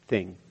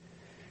thing.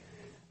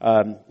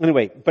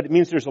 Anyway, but it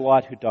means there's a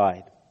lot who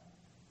died.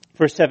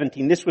 Verse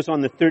 17, this was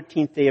on the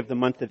 13th day of the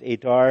month of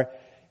Adar,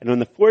 and on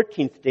the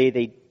 14th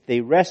day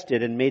they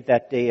rested and made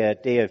that day a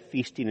day of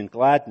feasting and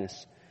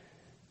gladness.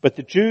 But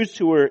the Jews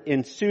who were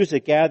in Susa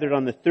gathered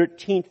on the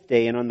 13th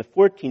day and on the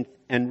 14th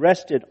and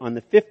rested on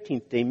the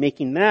 15th day,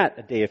 making that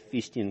a day of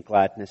feasting and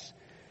gladness.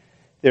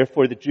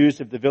 Therefore the Jews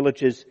of the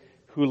villages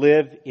who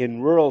live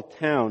in rural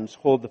towns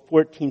hold the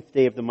 14th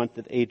day of the month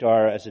of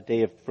Adar as a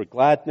day for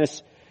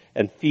gladness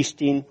and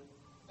feasting,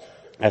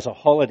 as a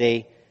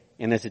holiday,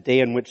 and as a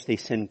day on which they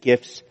send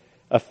gifts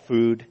of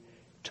food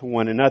to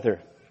one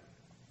another.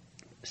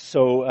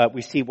 So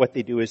we see what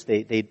they do is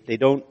they're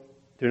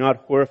not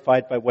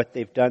horrified by what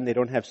they've done. They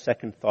don't have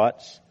second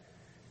thoughts.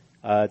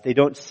 They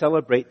don't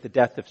celebrate the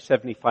death of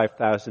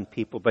 75,000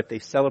 people, but they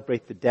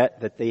celebrate the death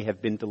that they have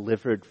been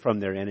delivered from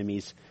their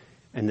enemies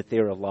and that they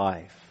are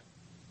alive.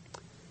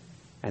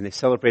 And they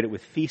celebrate it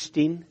with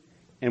feasting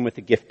and with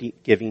the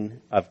giving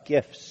of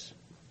gifts.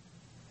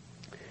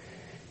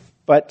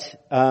 But,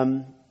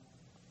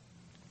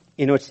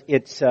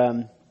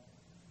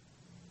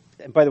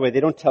 and by the way, they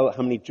don't tell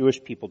how many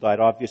Jewish people died.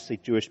 Obviously,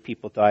 Jewish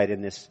people died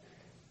in this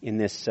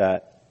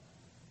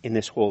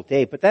whole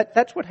day. But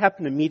that's what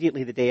happened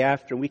immediately the day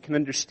after, and we can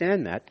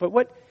understand that. But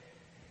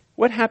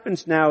what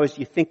happens now as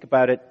you think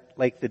about it,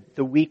 like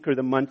the week or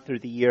the month or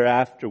the year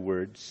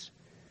afterwards,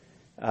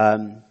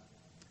 and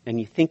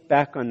you think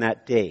back on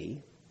that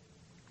day,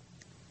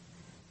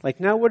 like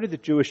now what are the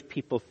Jewish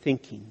people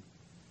thinking?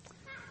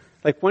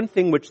 Like one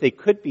thing which they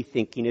could be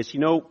thinking is,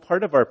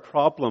 part of our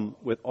problem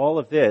with all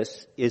of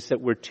this is that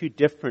we're too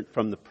different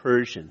from the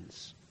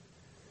Persians.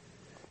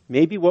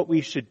 Maybe what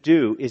we should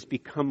do is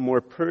become more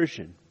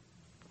Persian.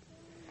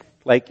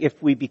 Like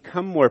if we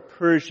become more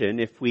Persian,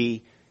 if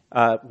we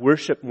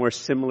worship more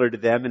similar to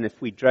them, and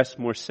if we dress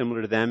more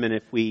similar to them, and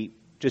if we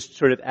just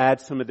sort of add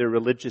some of their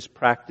religious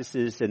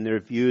practices and their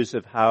views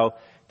of how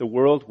the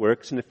world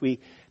works, and if we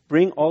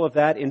bring all of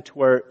that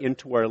into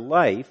our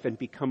life and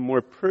become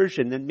more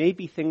Persian, then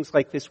maybe things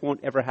like this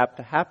won't ever have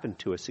to happen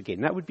to us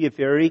again. That would be a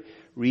very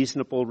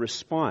reasonable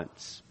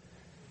response.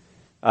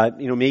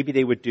 Maybe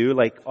they would do,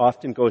 like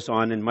often goes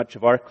on in much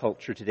of our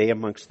culture today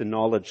amongst the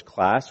knowledge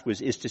class,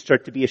 is to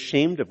start to be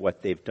ashamed of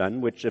what they've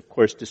done, which of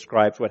course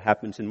describes what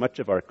happens in much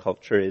of our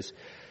culture, is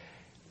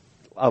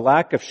a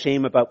lack of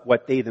shame about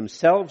what they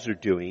themselves are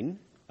doing,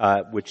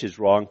 which is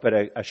wrong, but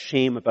a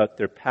shame about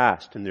their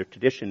past and their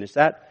tradition. Is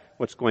that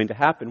what's going to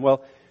happen?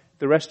 Well,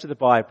 the rest of the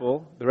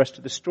Bible, the rest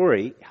of the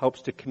story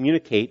helps to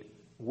communicate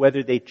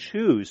whether they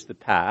choose the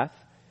path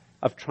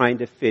of trying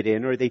to fit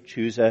in or they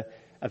choose a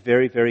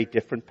very, very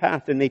different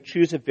path. And they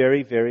choose a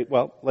very, very,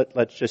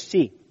 let's just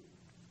see.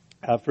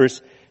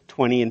 Verse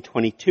 20 and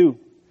 22.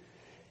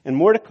 And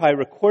Mordecai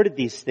recorded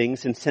these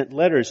things and sent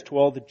letters to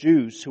all the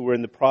Jews who were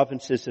in the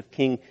provinces of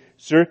King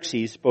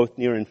Xerxes, both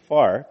near and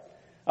far,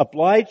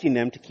 obliging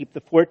them to keep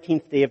the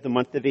 14th day of the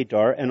month of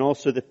Adar and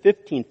also the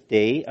 15th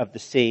day of the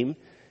same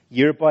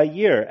year by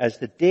year, as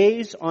the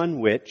days on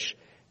which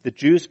the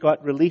Jews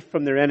got relief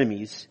from their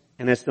enemies,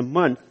 and as the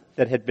month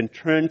that had been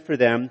turned for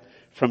them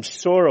from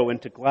sorrow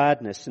into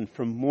gladness and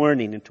from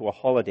mourning into a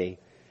holiday,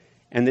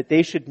 and that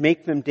they should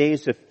make them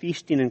days of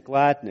feasting and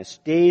gladness,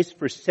 days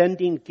for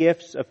sending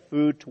gifts of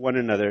food to one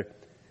another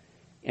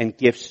and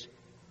gifts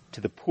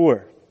to the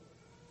poor.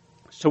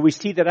 So we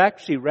see that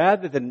actually,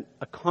 rather than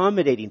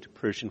accommodating to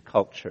Persian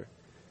culture,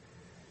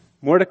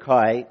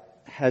 Mordecai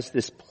has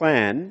this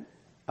plan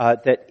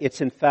that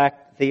it's in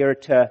fact they are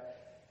to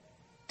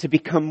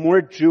become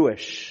more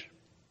Jewish.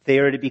 They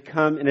are to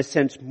become, in a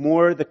sense,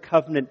 more the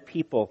covenant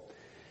people.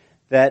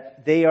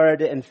 That they are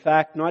to, in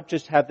fact, not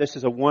just have this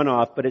as a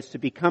one-off, but it's to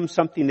become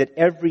something that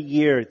every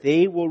year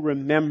they will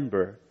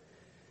remember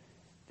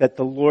that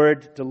the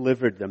Lord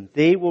delivered them.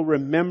 They will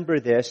remember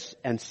this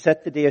and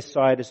set the day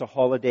aside as a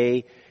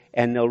holiday,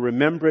 and they'll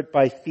remember it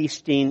by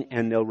feasting,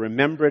 and they'll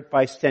remember it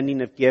by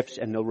sending of gifts,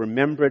 and they'll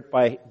remember it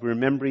by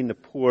remembering the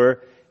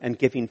poor and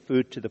giving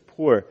food to the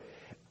poor.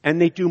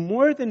 And they do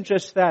more than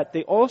just that.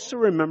 They also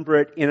remember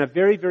it in a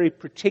very, very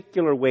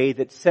particular way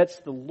that sets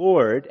the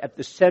Lord at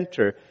the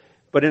center,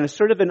 but in a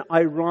sort of an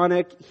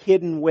ironic,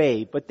 hidden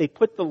way. But they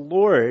put the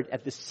Lord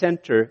at the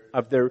center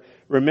of their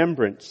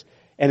remembrance.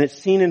 And it's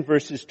seen in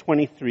verses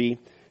 23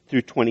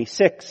 through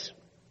 26.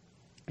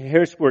 And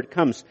here's where it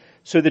comes.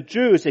 So the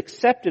Jews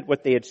accepted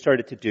what they had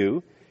started to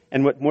do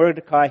and what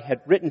Mordecai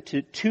had written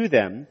to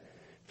them.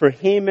 For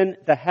Haman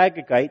the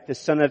Haggagite, the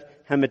son of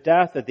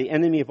Hammedatha, the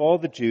enemy of all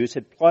the Jews,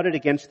 had plotted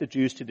against the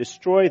Jews to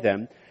destroy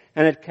them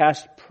and had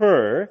cast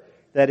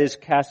that is,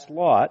 cast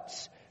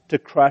lots, to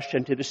crush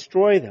and to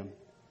destroy them.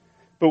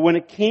 But when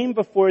it came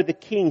before the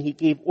king, he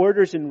gave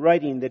orders in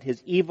writing that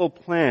his evil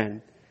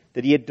plan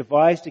that he had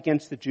devised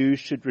against the Jews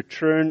should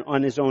return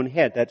on his own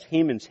head, that's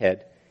Haman's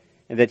head,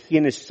 and that he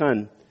and his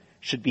son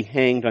should be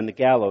hanged on the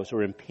gallows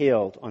or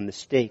impaled on the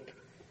stake.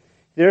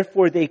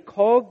 Therefore they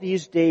called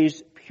these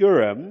days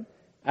Purim,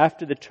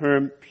 after the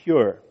term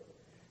pure.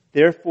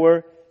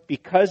 Therefore,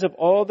 because of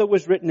all that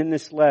was written in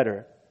this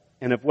letter,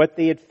 and of what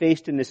they had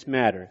faced in this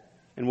matter,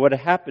 and what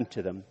had happened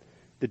to them,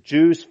 the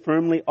Jews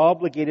firmly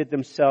obligated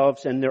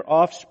themselves and their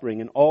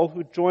offspring and all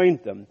who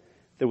joined them,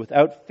 that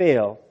without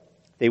fail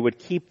they would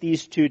keep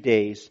these 2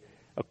 days,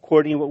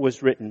 according to what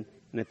was written,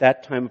 and at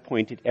that time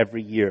appointed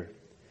every year.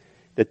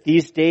 That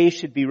these days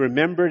should be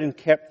remembered and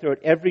kept throughout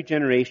every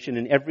generation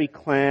in every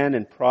clan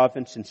and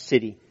province and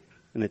city,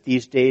 and that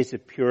these days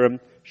of Purim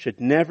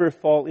should never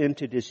fall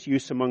into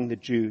disuse among the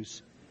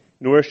Jews,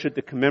 nor should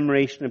the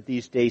commemoration of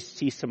these days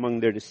cease among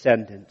their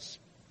descendants.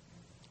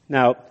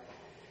 Now,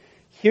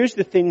 here's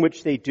the thing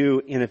which they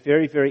do in a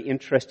very, very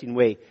interesting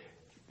way.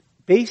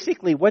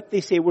 Basically, what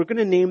they say, we're going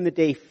to name the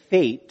day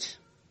Fate,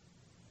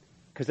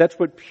 because that's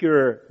what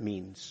pure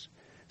means.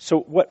 So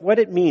what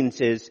it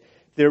means is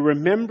they're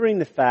remembering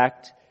the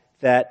fact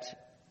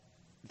that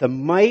the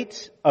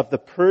might of the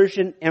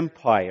Persian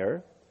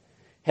Empire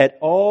had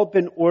all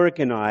been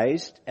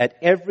organized at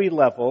every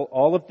level,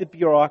 all of the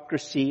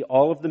bureaucracy,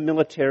 all of the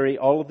military,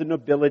 all of the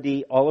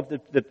nobility, all of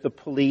the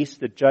police,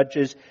 the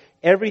judges.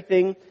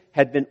 Everything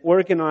had been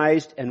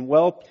organized and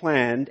well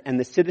planned, and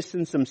the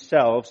citizens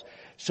themselves,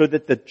 so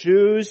that the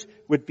Jews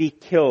would be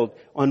killed.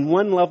 On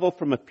one level,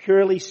 from a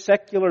purely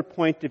secular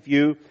point of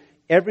view,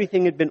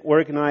 everything had been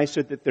organized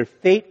so that their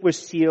fate was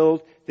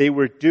sealed, they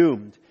were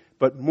doomed.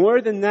 But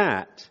more than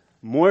that,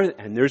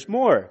 there's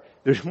more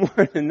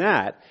than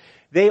that,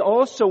 they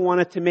also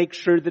wanted to make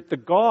sure that the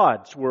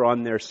gods were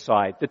on their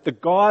side, that the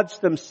gods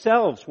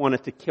themselves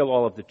wanted to kill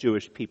all of the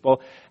Jewish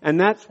people, and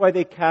that's why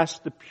they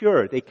cast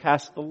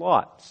the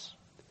lots.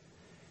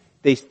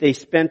 They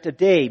spent a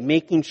day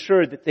making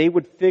sure that they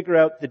would figure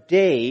out the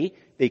day.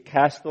 They'd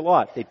cast the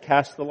lot.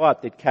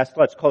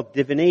 It's called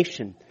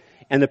divination.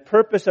 And the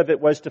purpose of it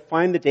was to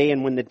find the day,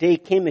 and when the day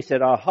came, they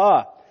said,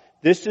 aha,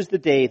 this is the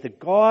day. The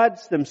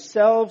gods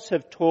themselves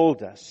have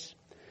told us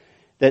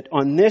that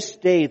on this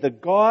day, the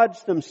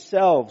gods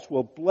themselves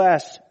will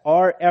bless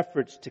our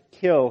efforts to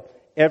kill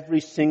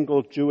every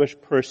single Jewish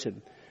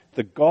person.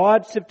 The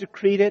gods have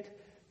decreed it.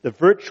 The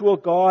virtual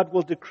God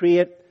will decree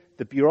it.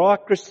 The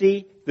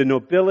bureaucracy, the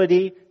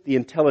nobility, the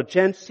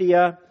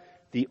intelligentsia,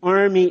 the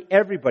army,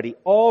 everybody,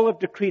 all have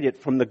decreed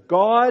it. From the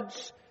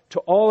gods to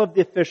all of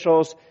the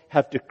officials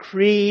have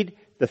decreed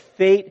the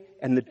fate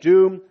and the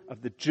doom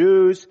of the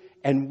Jews,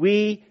 and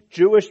we,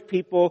 Jewish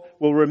people,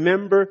 will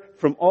remember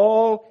from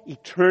all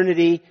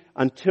eternity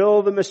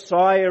until the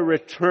Messiah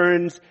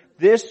returns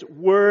this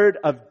word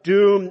of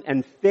doom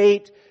and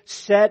fate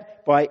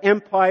set by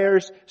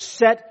empires,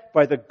 set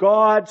by the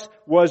gods,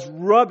 was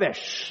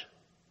rubbish.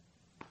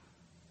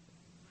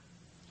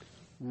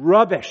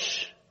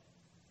 Rubbish.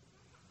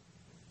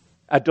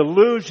 A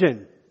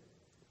delusion.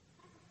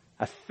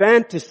 A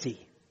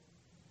fantasy.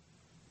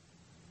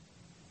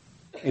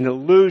 An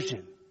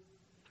illusion.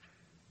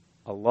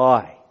 A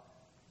lie.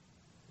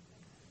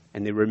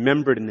 And they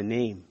remember it in the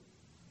name.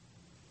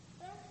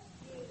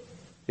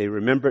 They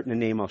remember it in the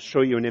name. I'll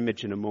show you an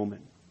image in a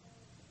moment.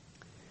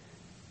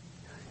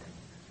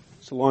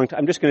 It's a long time.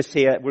 I'm just going to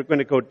say, we're going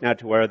to go now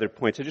to our other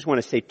points. I just want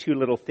to say two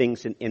little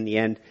things in the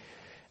end.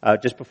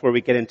 Just before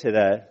we get into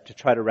to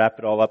try to wrap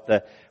it all up.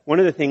 One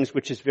of the things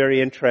which is very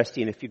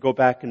interesting, if you go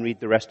back and read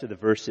the rest of the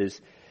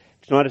verses,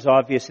 it's not as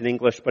obvious in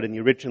English, but in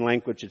the original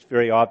language it's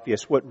very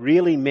obvious. What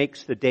really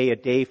makes the day a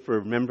day for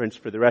remembrance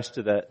for the rest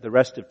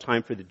of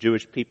time for the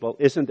Jewish people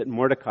isn't that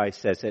Mordecai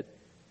says it,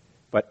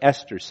 but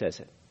Esther says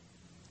it.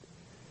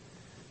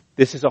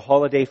 This is a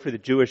holiday for the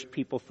Jewish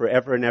people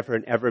forever and ever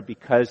and ever,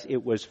 because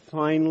it was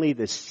finally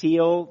the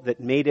seal that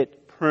made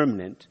it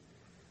permanent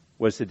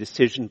was the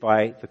decision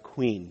by the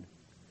queen,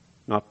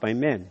 not by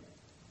men.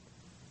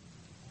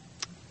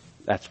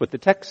 That's what the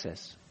text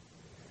says.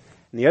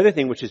 And the other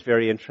thing which is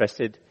very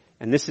interesting,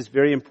 and this is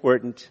very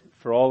important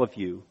for all of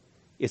you,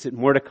 is that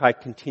Mordecai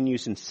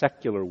continues in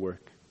secular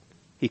work.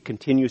 He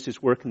continues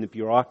his work in the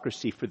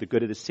bureaucracy for the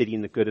good of the city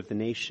and the good of the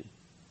nation.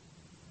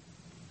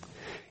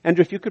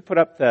 Andrew, if you could put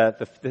up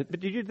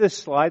did you do this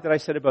slide that I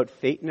said about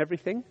fate and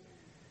everything?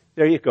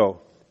 There you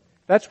go.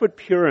 That's what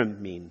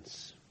Purim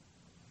means.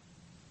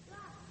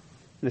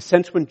 In a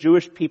sense, when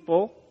Jewish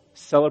people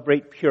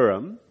celebrate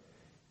Purim,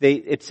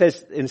 it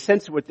says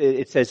what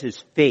it says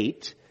is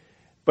fate,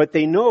 but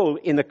they know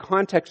in the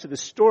context of the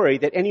story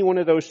that any one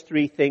of those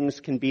three things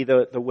can be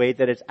the way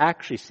that it's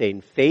actually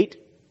saying. Fate,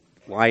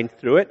 line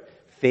through it.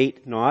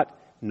 Fate not,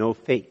 no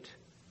fate.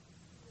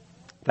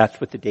 That's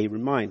what the day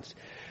reminds.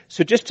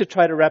 So just to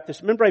try to wrap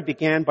this, remember I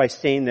began by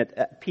saying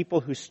that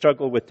people who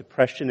struggle with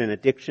depression and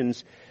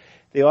addictions,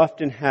 they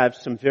often have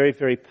some very,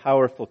 very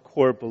powerful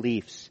core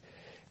beliefs.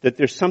 That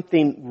there's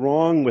something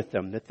wrong with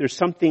them, that there's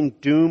something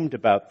doomed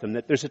about them,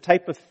 that there's a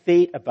type of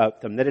fate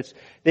about them, that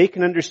they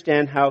can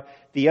understand how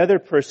the other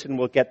person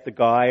will get the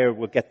guy or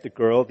will get the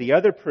girl, the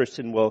other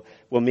person will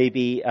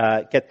maybe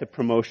get the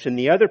promotion,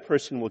 the other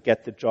person will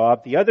get the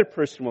job, the other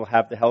person will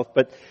have the health,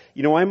 but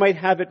I might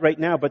have it right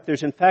now, but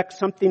there's in fact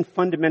something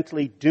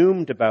fundamentally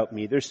doomed about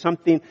me. There's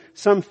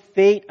some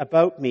fate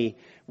about me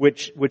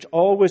which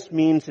always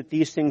means that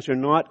these things are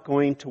not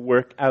going to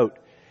work out.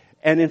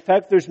 And in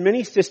fact, there's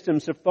many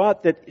systems of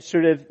thought that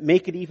sort of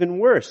make it even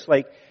worse.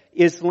 Like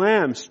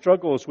Islam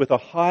struggles with a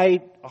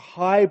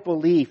high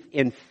belief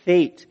in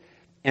fate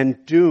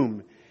and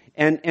doom.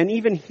 And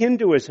even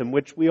Hinduism,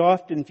 which we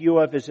often view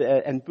of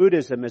and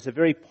Buddhism as a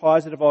very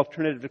positive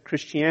alternative to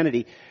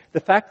Christianity. The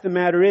fact of the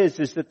matter is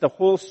that the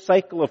whole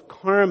cycle of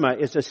karma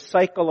is a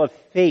cycle of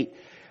fate.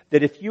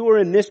 That if you are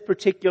in this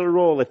particular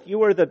role, if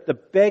you are the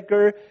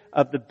beggar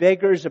of the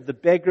beggars of the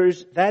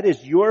beggars, that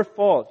is your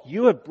fault.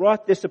 You have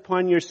brought this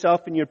upon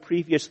yourself in your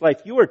previous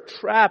life. You are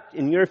trapped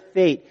in your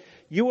fate.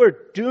 You are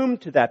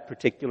doomed to that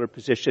particular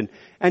position.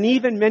 And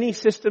even many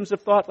systems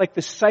of thought like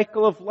the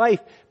cycle of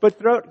life. But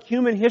throughout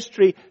human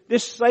history,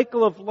 this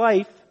cycle of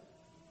life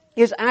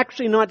is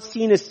actually not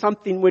seen as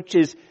something which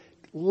is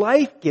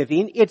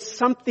life-giving. It's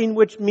something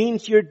which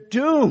means you're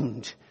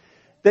doomed.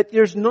 That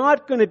there's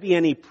not going to be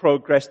any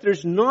progress,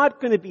 there's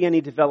not going to be any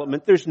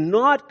development, there's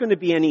not going to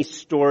be any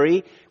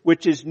story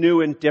which is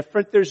new and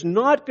different, there's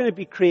not going to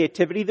be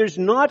creativity, there's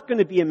not going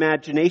to be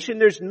imagination,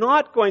 there's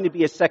not going to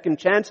be a second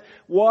chance.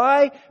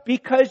 Why?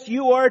 Because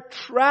you are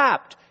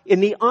trapped. in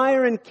the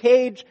iron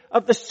cage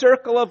of the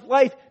circle of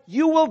life.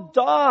 You will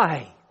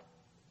die.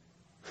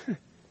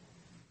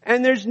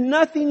 And there's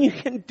nothing you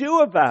can do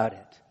about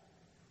it.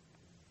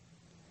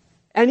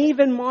 And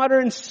even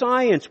modern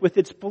science, with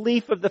its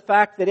belief of the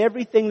fact that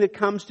everything that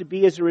comes to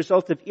be is a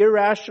result of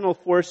irrational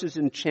forces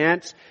and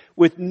chance,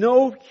 with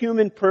no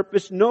human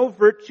purpose, no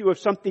virtue of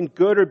something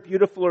good or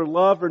beautiful or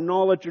love or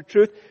knowledge or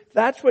truth,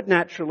 that's what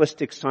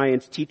naturalistic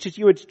science teaches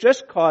you. It's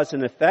just cause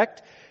and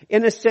effect.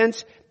 In a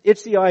sense,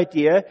 it's the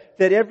idea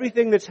that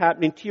everything that's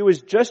happening to you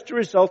is just a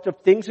result of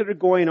things that are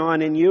going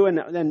on in you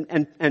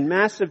and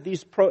mass of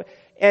these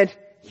and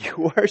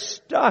you are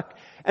stuck.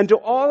 And to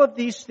all of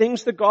these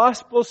things, the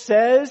gospel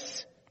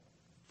says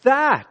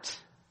that.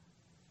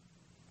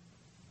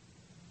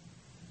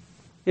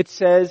 It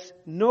says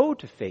no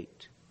to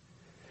fate.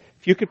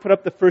 If you could put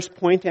up the first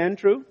point,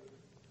 Andrew.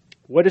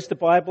 What is the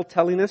Bible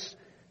telling us?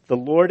 The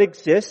Lord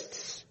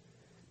exists.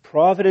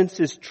 Providence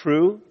is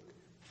true.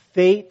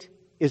 Fate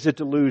is a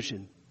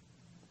delusion.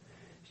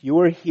 You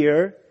are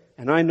here,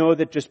 and I know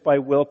that just by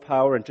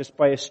willpower and just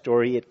by a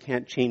story, it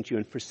can't change you.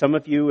 And for some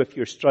of you, if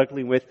you're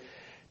struggling with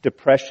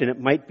depression, it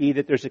might be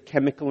that there's a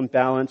chemical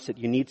imbalance, that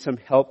you need some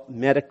help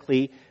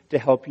medically to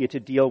help you to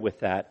deal with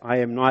that. I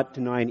am not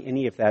denying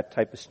any of that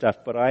type of stuff,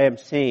 but I am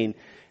saying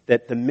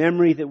that the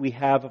memory that we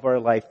have of our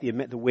life, the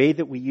way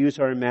that we use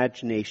our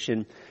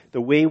imagination,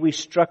 the way we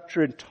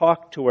structure and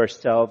talk to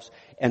ourselves,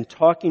 and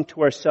talking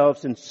to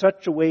ourselves in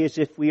such a way as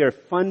if we are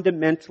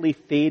fundamentally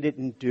fated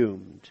and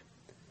doomed.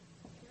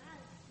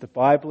 The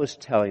Bible is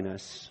telling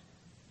us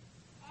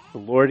the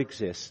Lord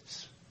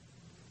exists.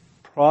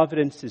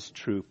 Providence is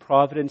true.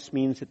 Providence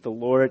means that the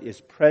Lord is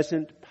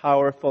present,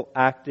 powerful,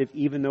 active,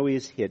 even though He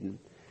is hidden.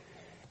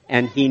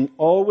 And He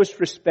always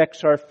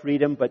respects our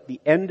freedom, but at the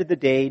end of the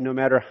day, no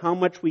matter how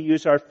much we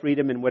use our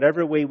freedom, in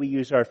whatever way we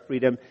use our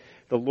freedom,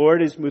 the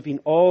Lord is moving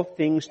all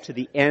things to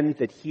the end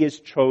that He has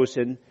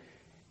chosen.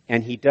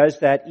 And He does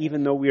that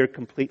even though we are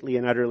completely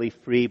and utterly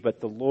free.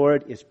 But the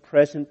Lord is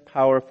present,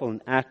 powerful,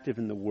 and active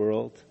in the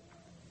world.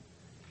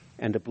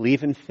 And to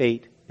believe in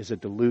fate is a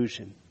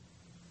delusion.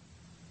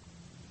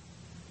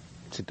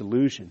 It's a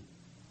delusion.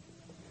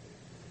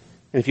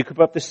 And if you could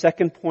put up the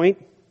second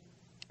point,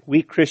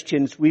 we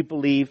Christians, we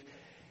believe,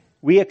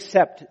 we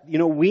accept,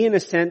 we in a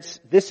sense,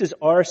 this is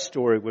our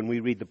story when we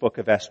read the book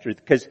of Esther,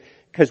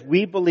 because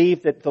we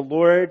believe that the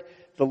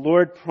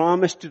Lord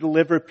promised to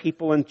deliver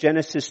people in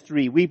Genesis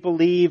 3. We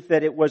believe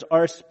that it was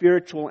our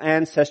spiritual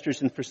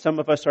ancestors, and for some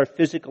of us, our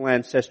physical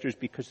ancestors,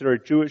 because there are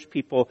Jewish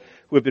people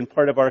who have been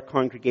part of our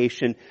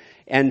congregation.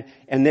 And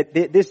that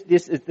this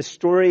is the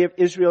story of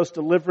Israel's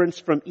deliverance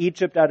from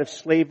Egypt out of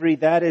slavery.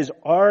 That is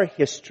our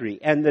history.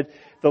 And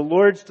the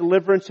Lord's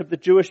deliverance of the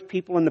Jewish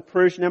people in the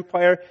Persian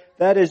Empire,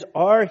 that is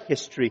our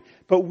history.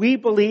 But we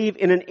believe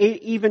in an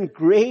even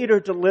greater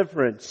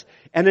deliverance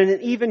and in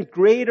an even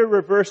greater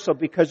reversal,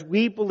 because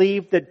we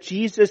believe that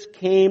Jesus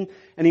came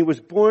and He was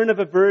born of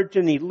a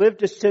virgin, He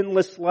lived a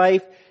sinless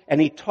life, and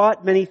He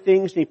taught many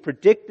things, and He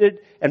predicted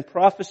and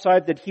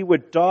prophesied that He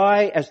would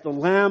die as the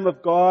Lamb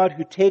of God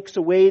who takes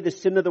away the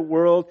sin of the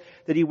world,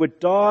 that He would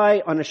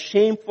die on a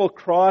shameful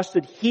cross,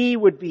 that He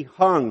would be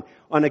hung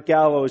on a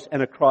gallows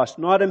and a cross,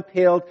 not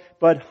impaled,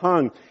 but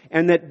hung.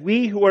 And that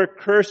we who are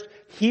cursed,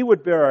 He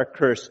would bear our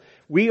curse.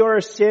 We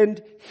are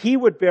sinned, He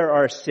would bear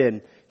our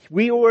sin.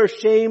 We who are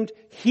ashamed,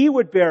 He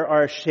would bear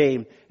our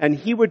shame. And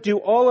He would do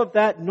all of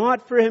that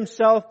not for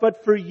Himself,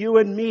 but for you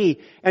and me.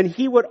 And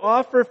He would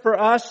offer for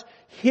us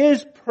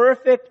His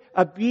perfect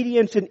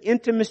obedience and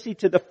intimacy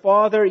to the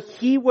Father.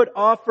 He would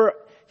offer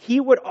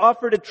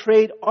to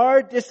trade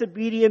our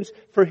disobedience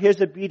for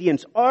His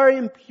obedience, our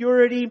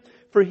impurity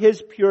for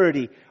His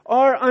purity,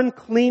 our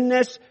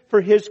uncleanness for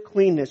His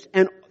cleanness.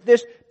 And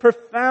this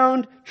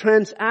profound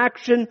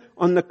transaction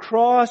on the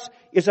cross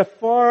is a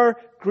far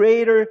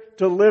greater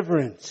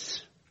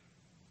deliverance.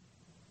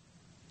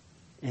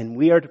 And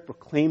we are to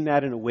proclaim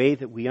that in a way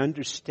that we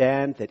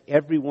understand that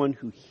everyone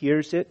who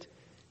hears it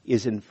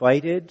is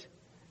invited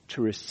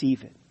to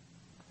receive it.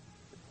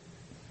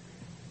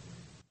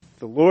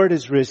 The Lord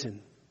is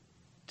risen.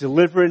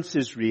 Deliverance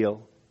is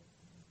real.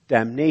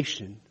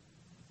 Damnation,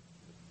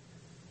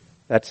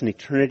 that's an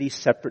eternity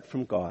separate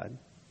from God.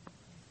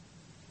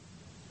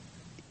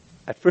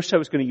 At first I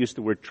was going to use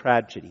the word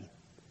tragedy.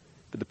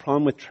 But the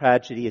problem with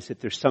tragedy is that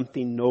there's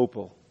something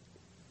noble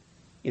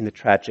in the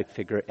tragic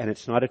figure, and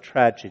it's not a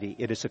tragedy,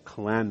 it is a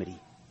calamity.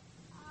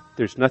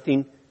 There's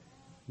nothing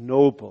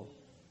noble.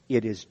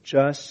 It is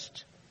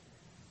just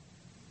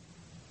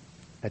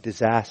a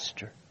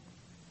disaster.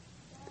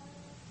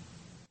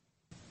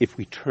 If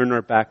we turn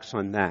our backs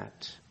on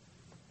that,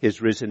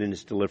 His risen and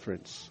His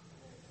deliverance,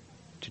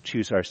 to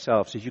choose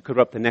ourselves. If you could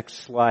put up the next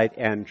slide,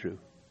 Andrew.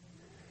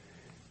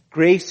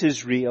 Grace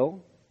is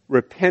real.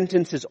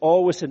 Repentance is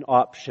always an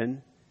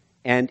option,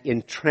 and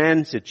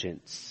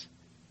intransigence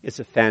is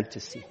a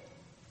fantasy.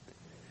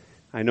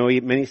 I know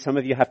some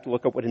of you have to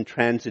look up what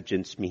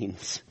intransigence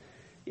means.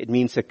 It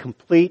means a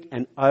complete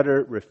and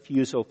utter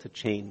refusal to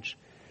change.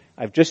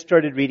 I've just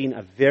started reading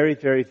a very,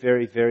 very,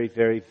 very, very,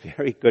 very,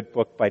 very good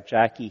book by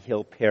Jackie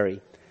Hill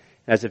Perry.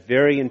 has a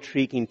very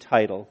intriguing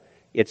title.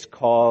 It's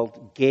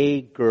called Gay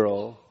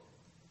Girl,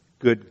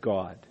 Good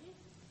God.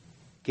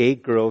 Gay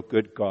Girl,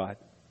 Good God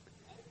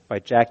by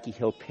Jackie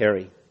Hill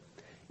Perry.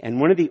 And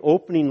one of the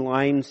opening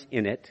lines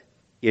in it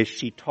is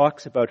she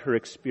talks about her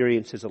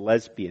experience as a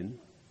lesbian.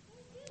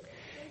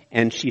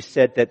 And she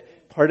said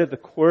that part of the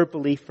core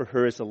belief for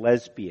her as a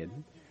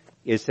lesbian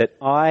is that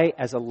I,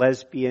 as a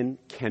lesbian,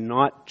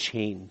 cannot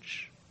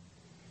change.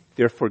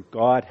 Therefore,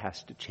 God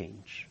has to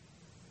change.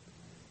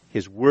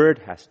 His word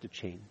has to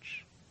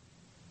change.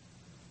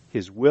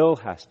 His will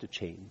has to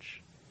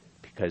change.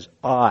 Because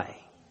I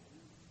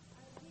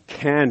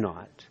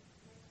cannot,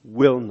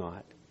 will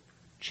not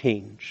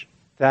change.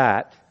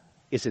 That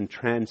is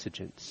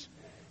intransigence.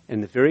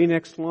 And the very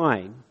next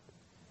line,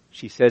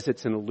 she says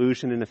it's an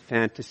illusion and a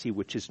fantasy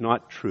which is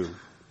not true.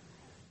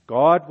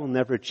 God will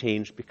never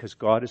change because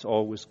God is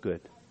always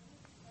good.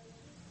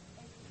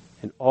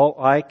 And all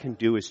I can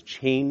do is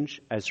change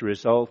as a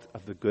result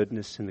of the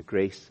goodness and the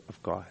grace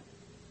of God.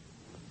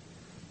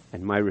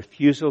 And my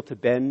refusal to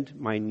bend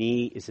my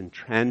knee is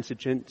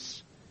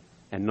intransigence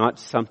and not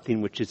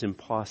something which is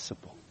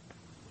impossible.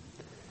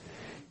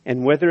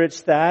 And whether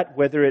it's that,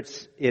 whether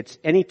it's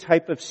any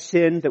type of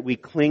sin that we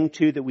cling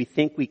to, that we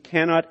think we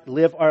cannot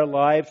live our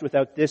lives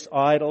without this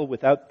idol,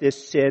 without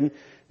this sin,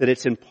 that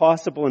it's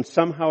impossible and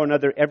somehow or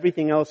another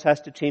everything else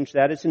has to change,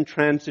 that is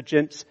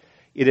intransigence.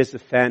 It is a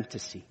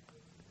fantasy.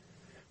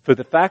 For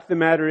the fact of the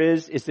matter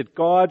is that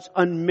God's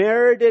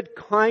unmerited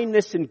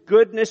kindness and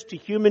goodness to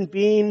human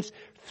beings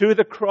through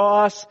the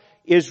cross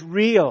is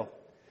real.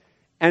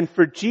 And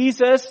for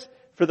Jesus,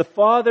 for the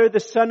Father, the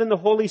Son, and the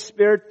Holy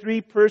Spirit,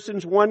 three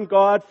persons, one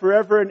God,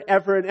 forever and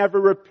ever and ever,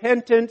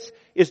 repentance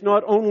is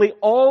not only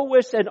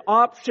always an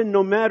option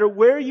no matter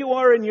where you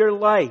are in your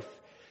life,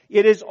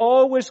 it is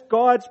always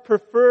God's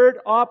preferred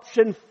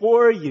option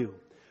for you.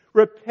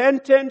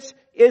 Repentance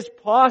is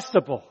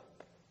possible.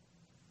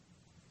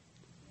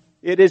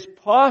 It is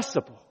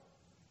possible.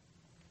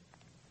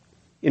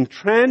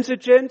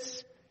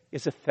 Intransigence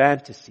is a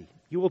fantasy.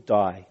 You will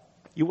die.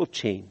 You will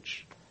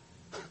change.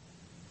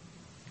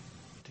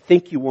 To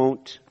think you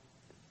won't.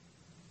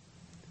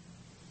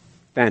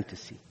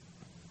 Fantasy.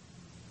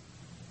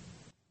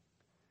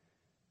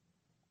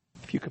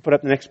 If you could put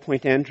up the next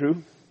point,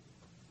 Andrew.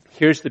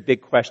 Here's the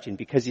big question,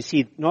 because you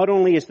see, not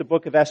only is the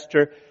book of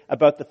Esther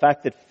about the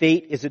fact that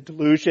fate is a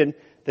delusion,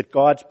 that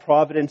God's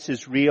providence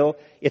is real.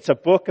 It's a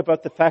book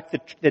about the fact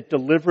that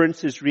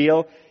deliverance is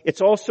real.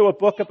 It's also a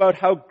book about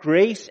how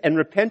grace and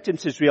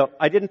repentance is real.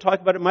 I didn't talk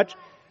about it much.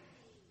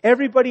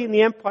 Everybody in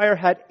the empire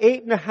had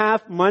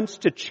 8.5 months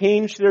to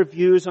change their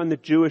views on the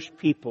Jewish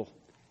people.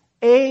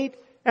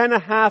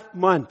 8.5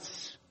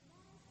 months.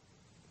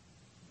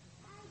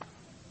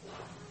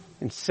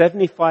 And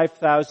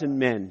 75,000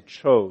 men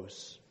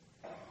chose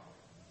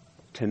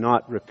to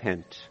not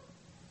repent,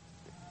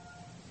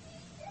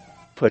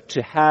 but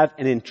to have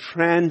an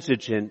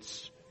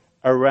intransigence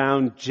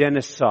around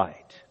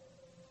genocide.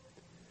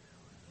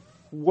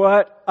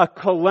 What a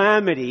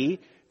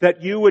calamity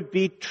that you would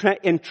be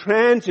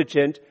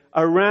intransigent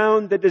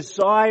around the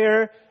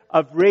desire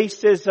of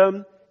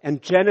racism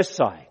and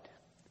genocide.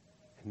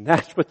 And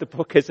that's what the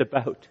book is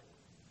about.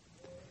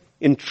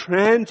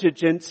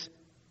 Intransigence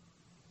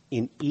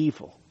in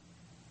evil.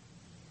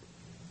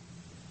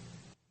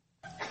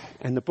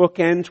 And the book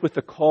ends with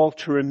a call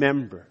to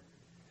remember.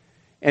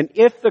 And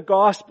if the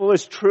gospel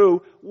is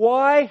true,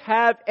 why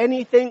have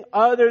anything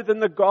other than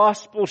the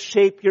gospel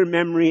shape your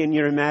memory and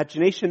your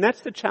imagination? That's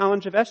the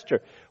challenge of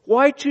Esther.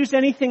 Why choose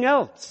anything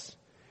else?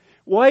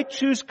 Why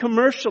choose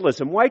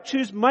commercialism? Why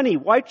choose money?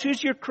 Why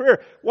choose your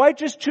career? Why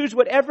just choose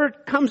whatever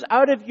comes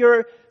out of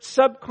your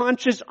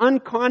subconscious,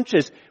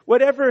 unconscious,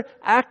 whatever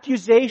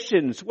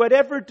accusations,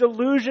 whatever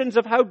delusions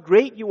of how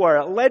great you are,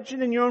 a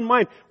legend in your own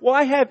mind?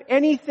 Why have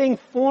anything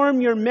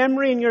form your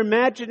memory and your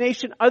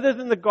imagination other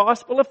than the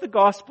gospel if the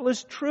gospel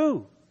is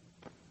true?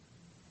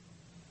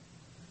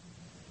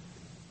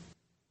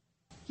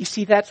 You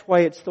see, that's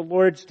why it's the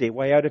Lord's Day,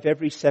 why out of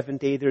every 7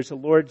 day there's a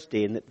Lord's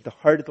Day. And the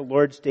heart of the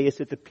Lord's Day is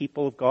that the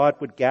people of God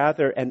would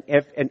gather, and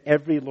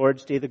every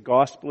Lord's Day the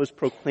gospel is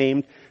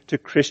proclaimed to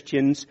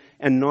Christians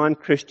and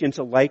non-Christians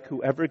alike,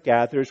 whoever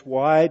gathers.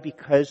 Why?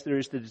 Because there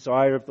is the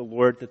desire of the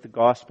Lord that the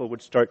gospel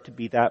would start to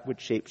be that which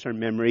shapes our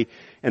memory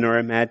and our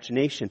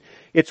imagination.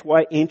 It's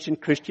why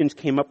ancient Christians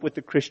came up with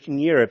the Christian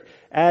year of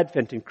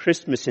Advent and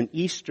Christmas and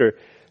Easter,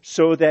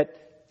 so that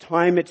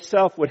time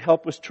itself would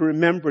help us to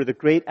remember the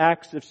great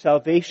acts of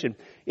salvation.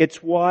 It's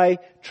why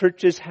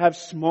churches have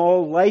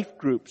small life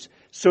groups,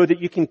 so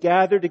that you can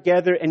gather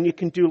together and you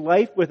can do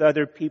life with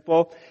other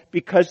people,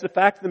 because the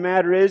fact of the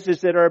matter is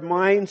that our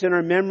minds and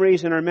our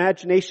memories and our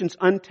imaginations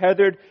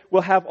untethered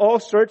will have all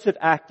sorts of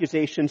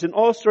accusations and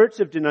all sorts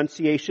of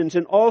denunciations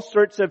and all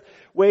sorts of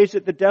ways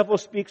that the devil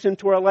speaks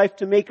into our life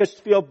to make us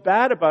feel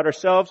bad about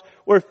ourselves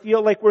or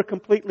feel like we're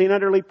completely and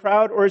utterly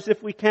proud or as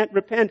if we can't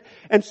repent.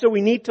 And so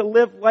we need to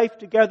live life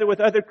together with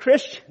other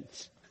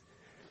Christians.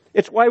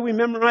 It's why we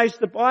memorize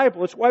the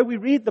Bible. It's why we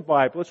read the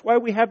Bible. It's why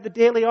we have the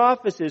daily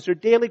offices or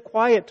daily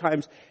quiet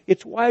times.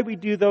 It's why we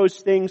do those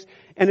things.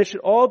 And it should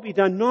all be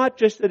done, not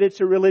just that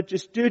it's a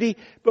religious duty,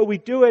 but we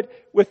do it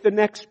with the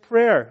next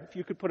prayer. If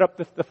you could put up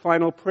the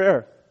final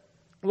prayer.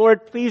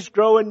 Lord, please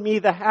grow in me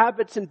the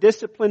habits and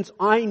disciplines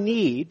I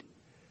need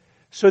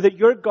so that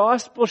your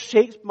gospel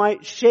shapes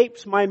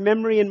my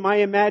memory and my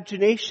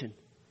imagination.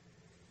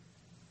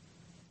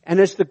 And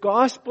as the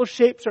gospel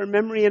shapes our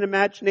memory and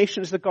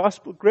imagination, as the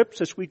gospel grips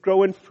us, we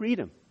grow in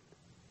freedom.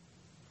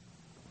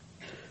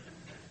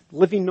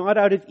 Living not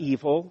out of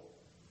evil,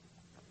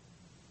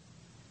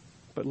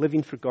 but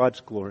living for God's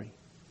glory.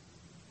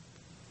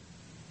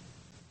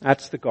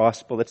 That's the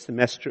gospel. It's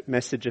the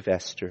message of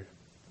Esther.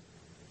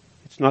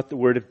 It's not the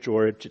word of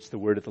George, it's the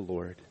word of the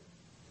Lord.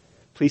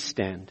 Please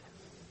stand.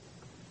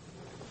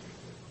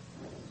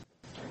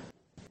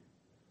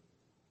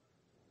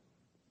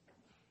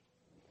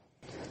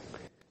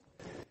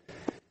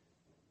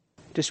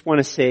 Just want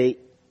to say,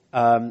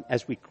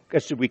 as we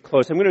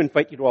close, I'm going to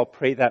invite you to all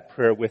pray that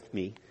prayer with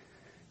me.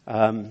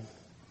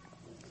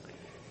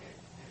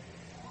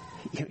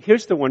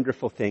 Here's the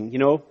wonderful thing. You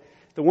know,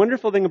 the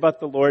wonderful thing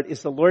about the Lord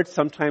is the Lord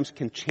sometimes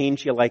can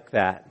change you like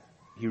that.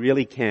 He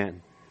really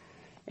can.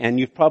 And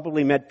you've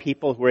probably met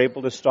people who are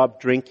able to stop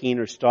drinking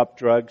or stop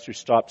drugs or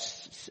stop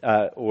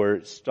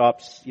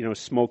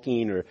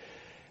smoking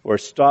or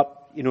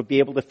stop, be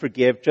able to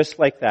forgive just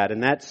like that.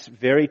 And that's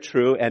very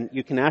true. And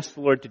you can ask the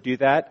Lord to do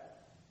that.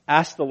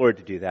 Ask the Lord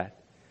to do that.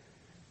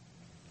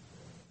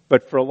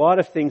 But for a lot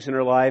of things in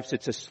our lives,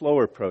 it's a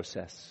slower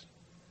process.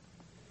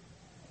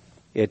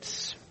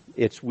 It's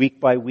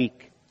week by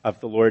week of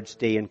the Lord's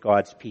day in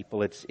God's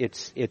people.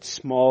 It's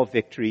small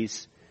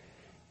victories.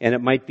 And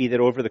it might be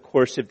that over the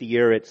course of the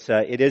year,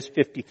 it is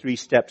 53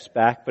 steps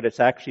back, but it's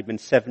actually been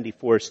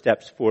 74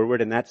 steps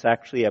forward, and that's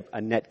actually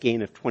a net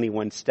gain of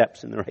 21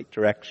 steps in the right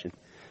direction.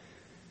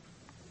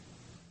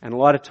 And a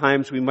lot of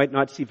times we might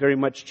not see very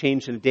much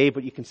change in a day,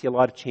 but you can see a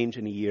lot of change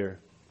in a year.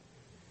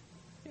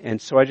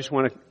 And so I just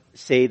want to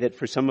say that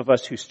for some of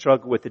us who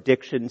struggle with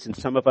addictions, and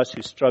some of us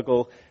who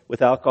struggle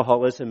with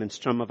alcoholism, and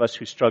some of us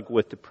who struggle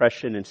with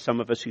depression, and some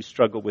of us who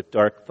struggle with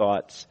dark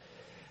thoughts,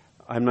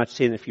 I'm not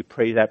saying that if you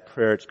pray that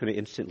prayer, it's going to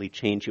instantly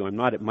change you. I'm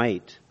not, it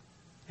might.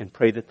 And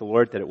pray that the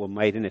Lord, that it will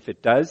might. And if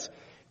it does,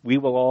 we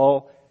will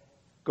all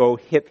go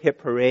hip,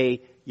 hip,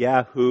 hooray,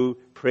 yahoo,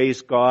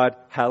 praise God,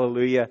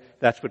 hallelujah.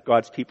 That's what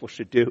God's people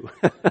should do.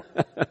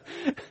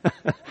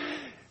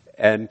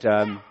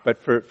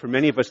 But for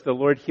many of us, the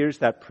Lord hears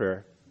that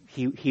prayer.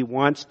 He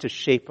wants to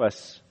shape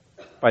us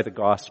by the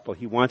gospel.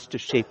 He wants to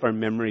shape our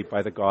memory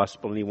by the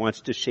gospel, and He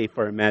wants to shape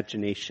our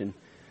imagination.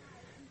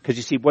 Because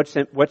you see,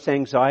 what's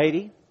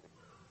anxiety?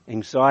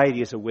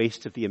 Anxiety is a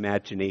waste of the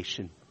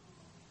imagination.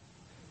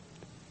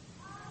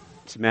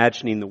 It's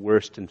imagining the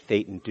worst and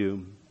fate and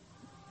doom.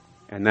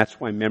 And that's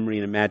why memory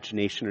and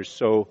imagination are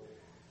so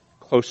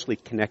closely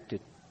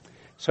connected.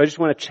 So I just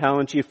want to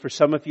challenge you. For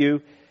some of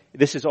you,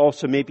 this is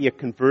also maybe a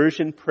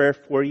conversion prayer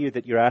for you,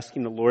 that you're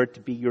asking the Lord to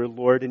be your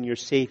Lord and your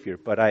Savior.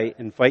 But I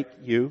invite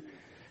you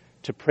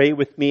to pray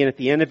with me. And at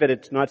the end of it,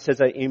 it's not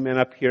says amen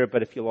up here,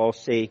 but if you'll all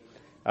say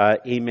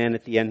amen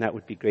at the end, that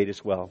would be great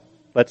as well.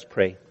 Let's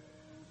pray.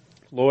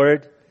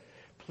 Lord,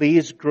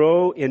 please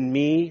grow in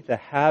me the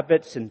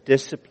habits and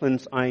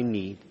disciplines I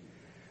need,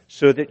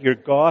 so that your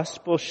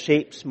gospel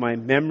shapes my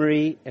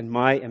memory and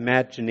my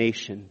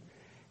imagination,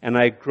 and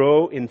I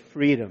grow in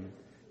freedom,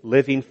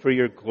 living for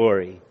your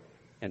glory.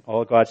 And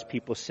all God's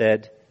people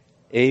said,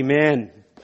 Amen.